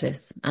my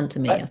practice and to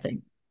me, I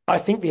think. I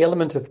think the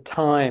element of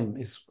time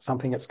is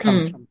something that's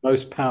come through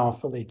most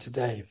powerfully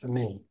today for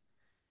me.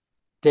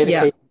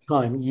 Dedicated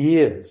time,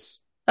 years.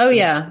 Oh,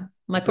 yeah.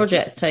 My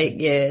projects take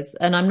years,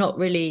 and I'm not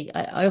really,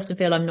 I often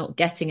feel I'm not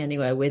getting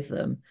anywhere with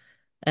them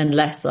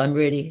unless I'm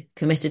really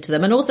committed to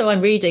them. And also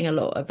I'm reading a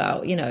lot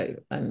about,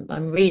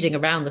 I'm reading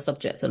around the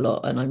subject a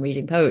lot, and I'm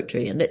reading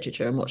poetry and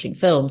literature and watching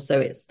films. So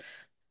it's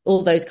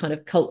all those kind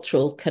of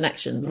cultural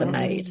connections are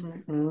made.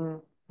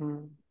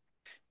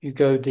 You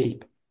go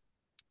deep.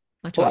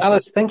 Well,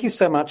 Alys, thank you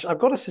so much. I've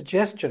got a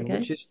suggestion,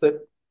 which is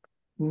that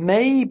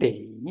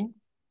maybe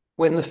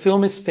when the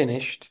film is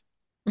finished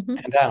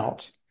and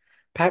out,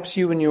 perhaps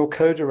you and your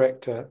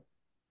co-director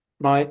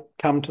might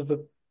come to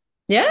the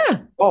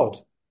pod.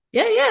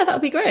 Yeah, that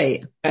would be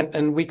great.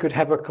 And we could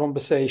have a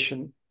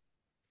conversation,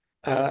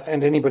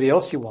 and anybody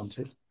else you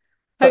wanted.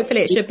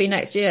 Hopefully it should be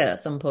next year at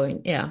some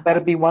point. Yeah.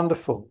 That'd be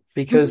wonderful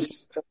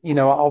because,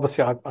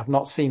 obviously I've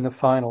not seen the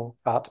final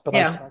cut, but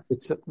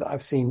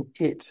I've seen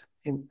it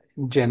in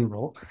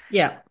general.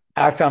 Yeah.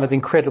 I found it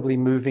incredibly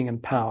moving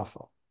and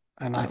powerful.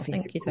 And I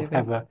think it will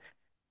have a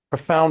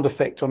profound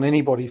effect on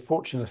anybody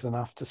fortunate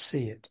enough to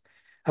see it.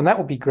 And that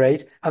would be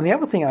great. And the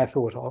other thing I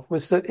thought of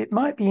was that it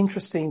might be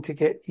interesting to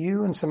get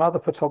you and some other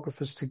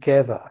photographers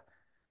together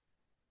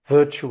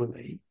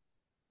virtually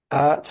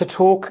to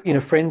talk,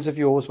 friends of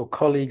yours or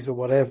colleagues or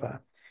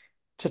whatever,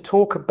 to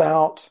talk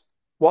about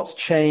what's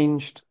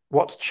changed,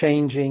 what's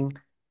changing,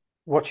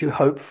 what you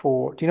hope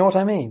for. Do you know what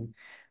I mean?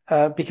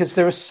 Because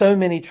there are so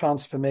many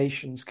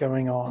transformations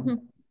going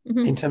on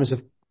in terms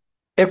of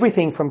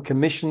everything from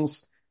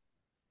commissions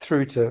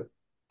through to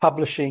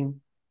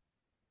publishing,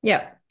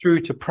 through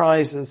to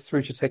prizes,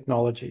 through to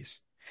technologies.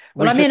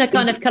 Well, I'm in a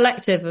kind of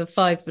collective of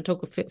five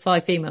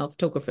female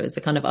photographers,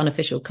 a kind of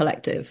unofficial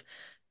collective,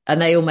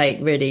 and they all make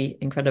really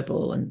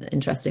incredible and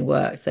interesting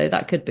work. So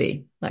that could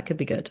be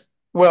good.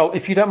 Well,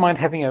 if you don't mind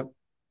having a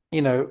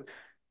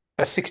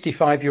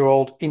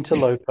 65-year-old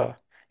interloper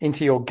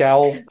into your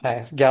gal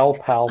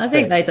pal. I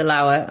think they'd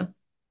allow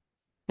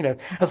it.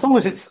 As long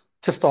as it's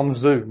just on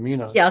Zoom,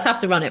 Yeah, I'll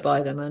have to run it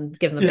by them and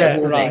give them a bit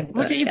of warning. Right.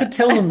 But you could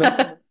tell them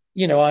that,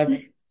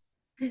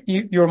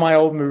 you're my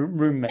old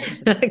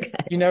roommate. Okay.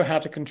 You know how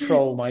to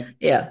control my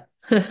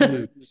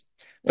moods.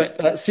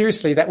 But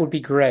seriously, that would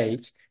be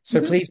great.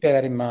 So please bear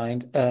that in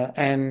mind.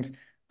 And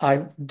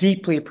I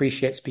deeply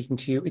appreciate speaking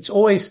to you. It's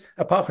always,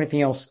 apart from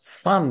anything else,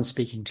 fun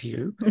speaking to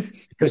you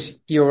because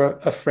you're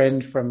a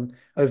friend from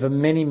over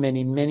many,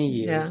 many, many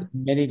years,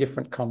 many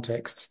different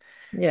contexts.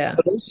 Yeah.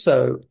 But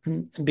also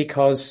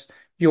because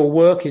your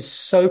work is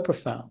so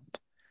profound.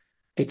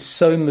 It's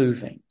so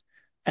moving.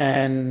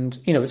 And,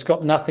 it's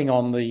got nothing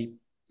on the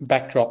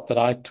backdrop that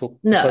I took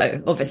the photo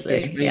No, obviously,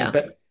 originally, yeah.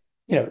 but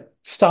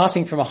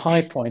starting from a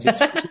high point, it's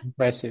pretty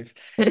impressive.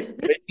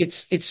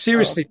 It's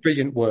seriously Oh,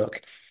 brilliant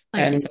work.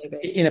 thank you, And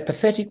Toby. in a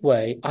pathetic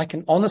way, I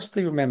can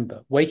honestly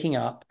remember waking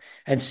up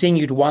and seeing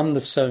you'd won the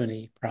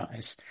Sony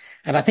prize.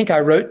 And I think I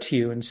wrote to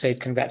you and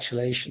said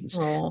congratulations.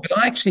 Oh, But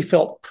I actually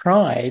felt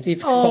pride,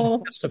 even from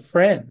oh, just a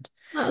friend.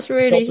 that's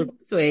I felt that really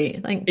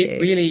sweet. Thank it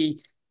you.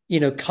 really,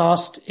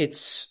 cast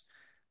its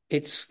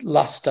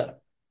luster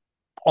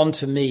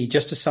onto me,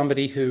 just as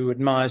somebody who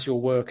admires your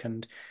work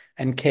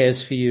and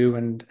cares for you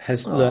and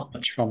has learned Oh,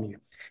 much from you.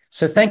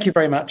 So thank you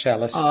very much,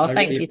 Alys. oh, I really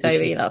thank you, appreciate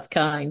Toby. it. That's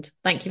kind.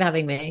 Thank you for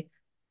having me.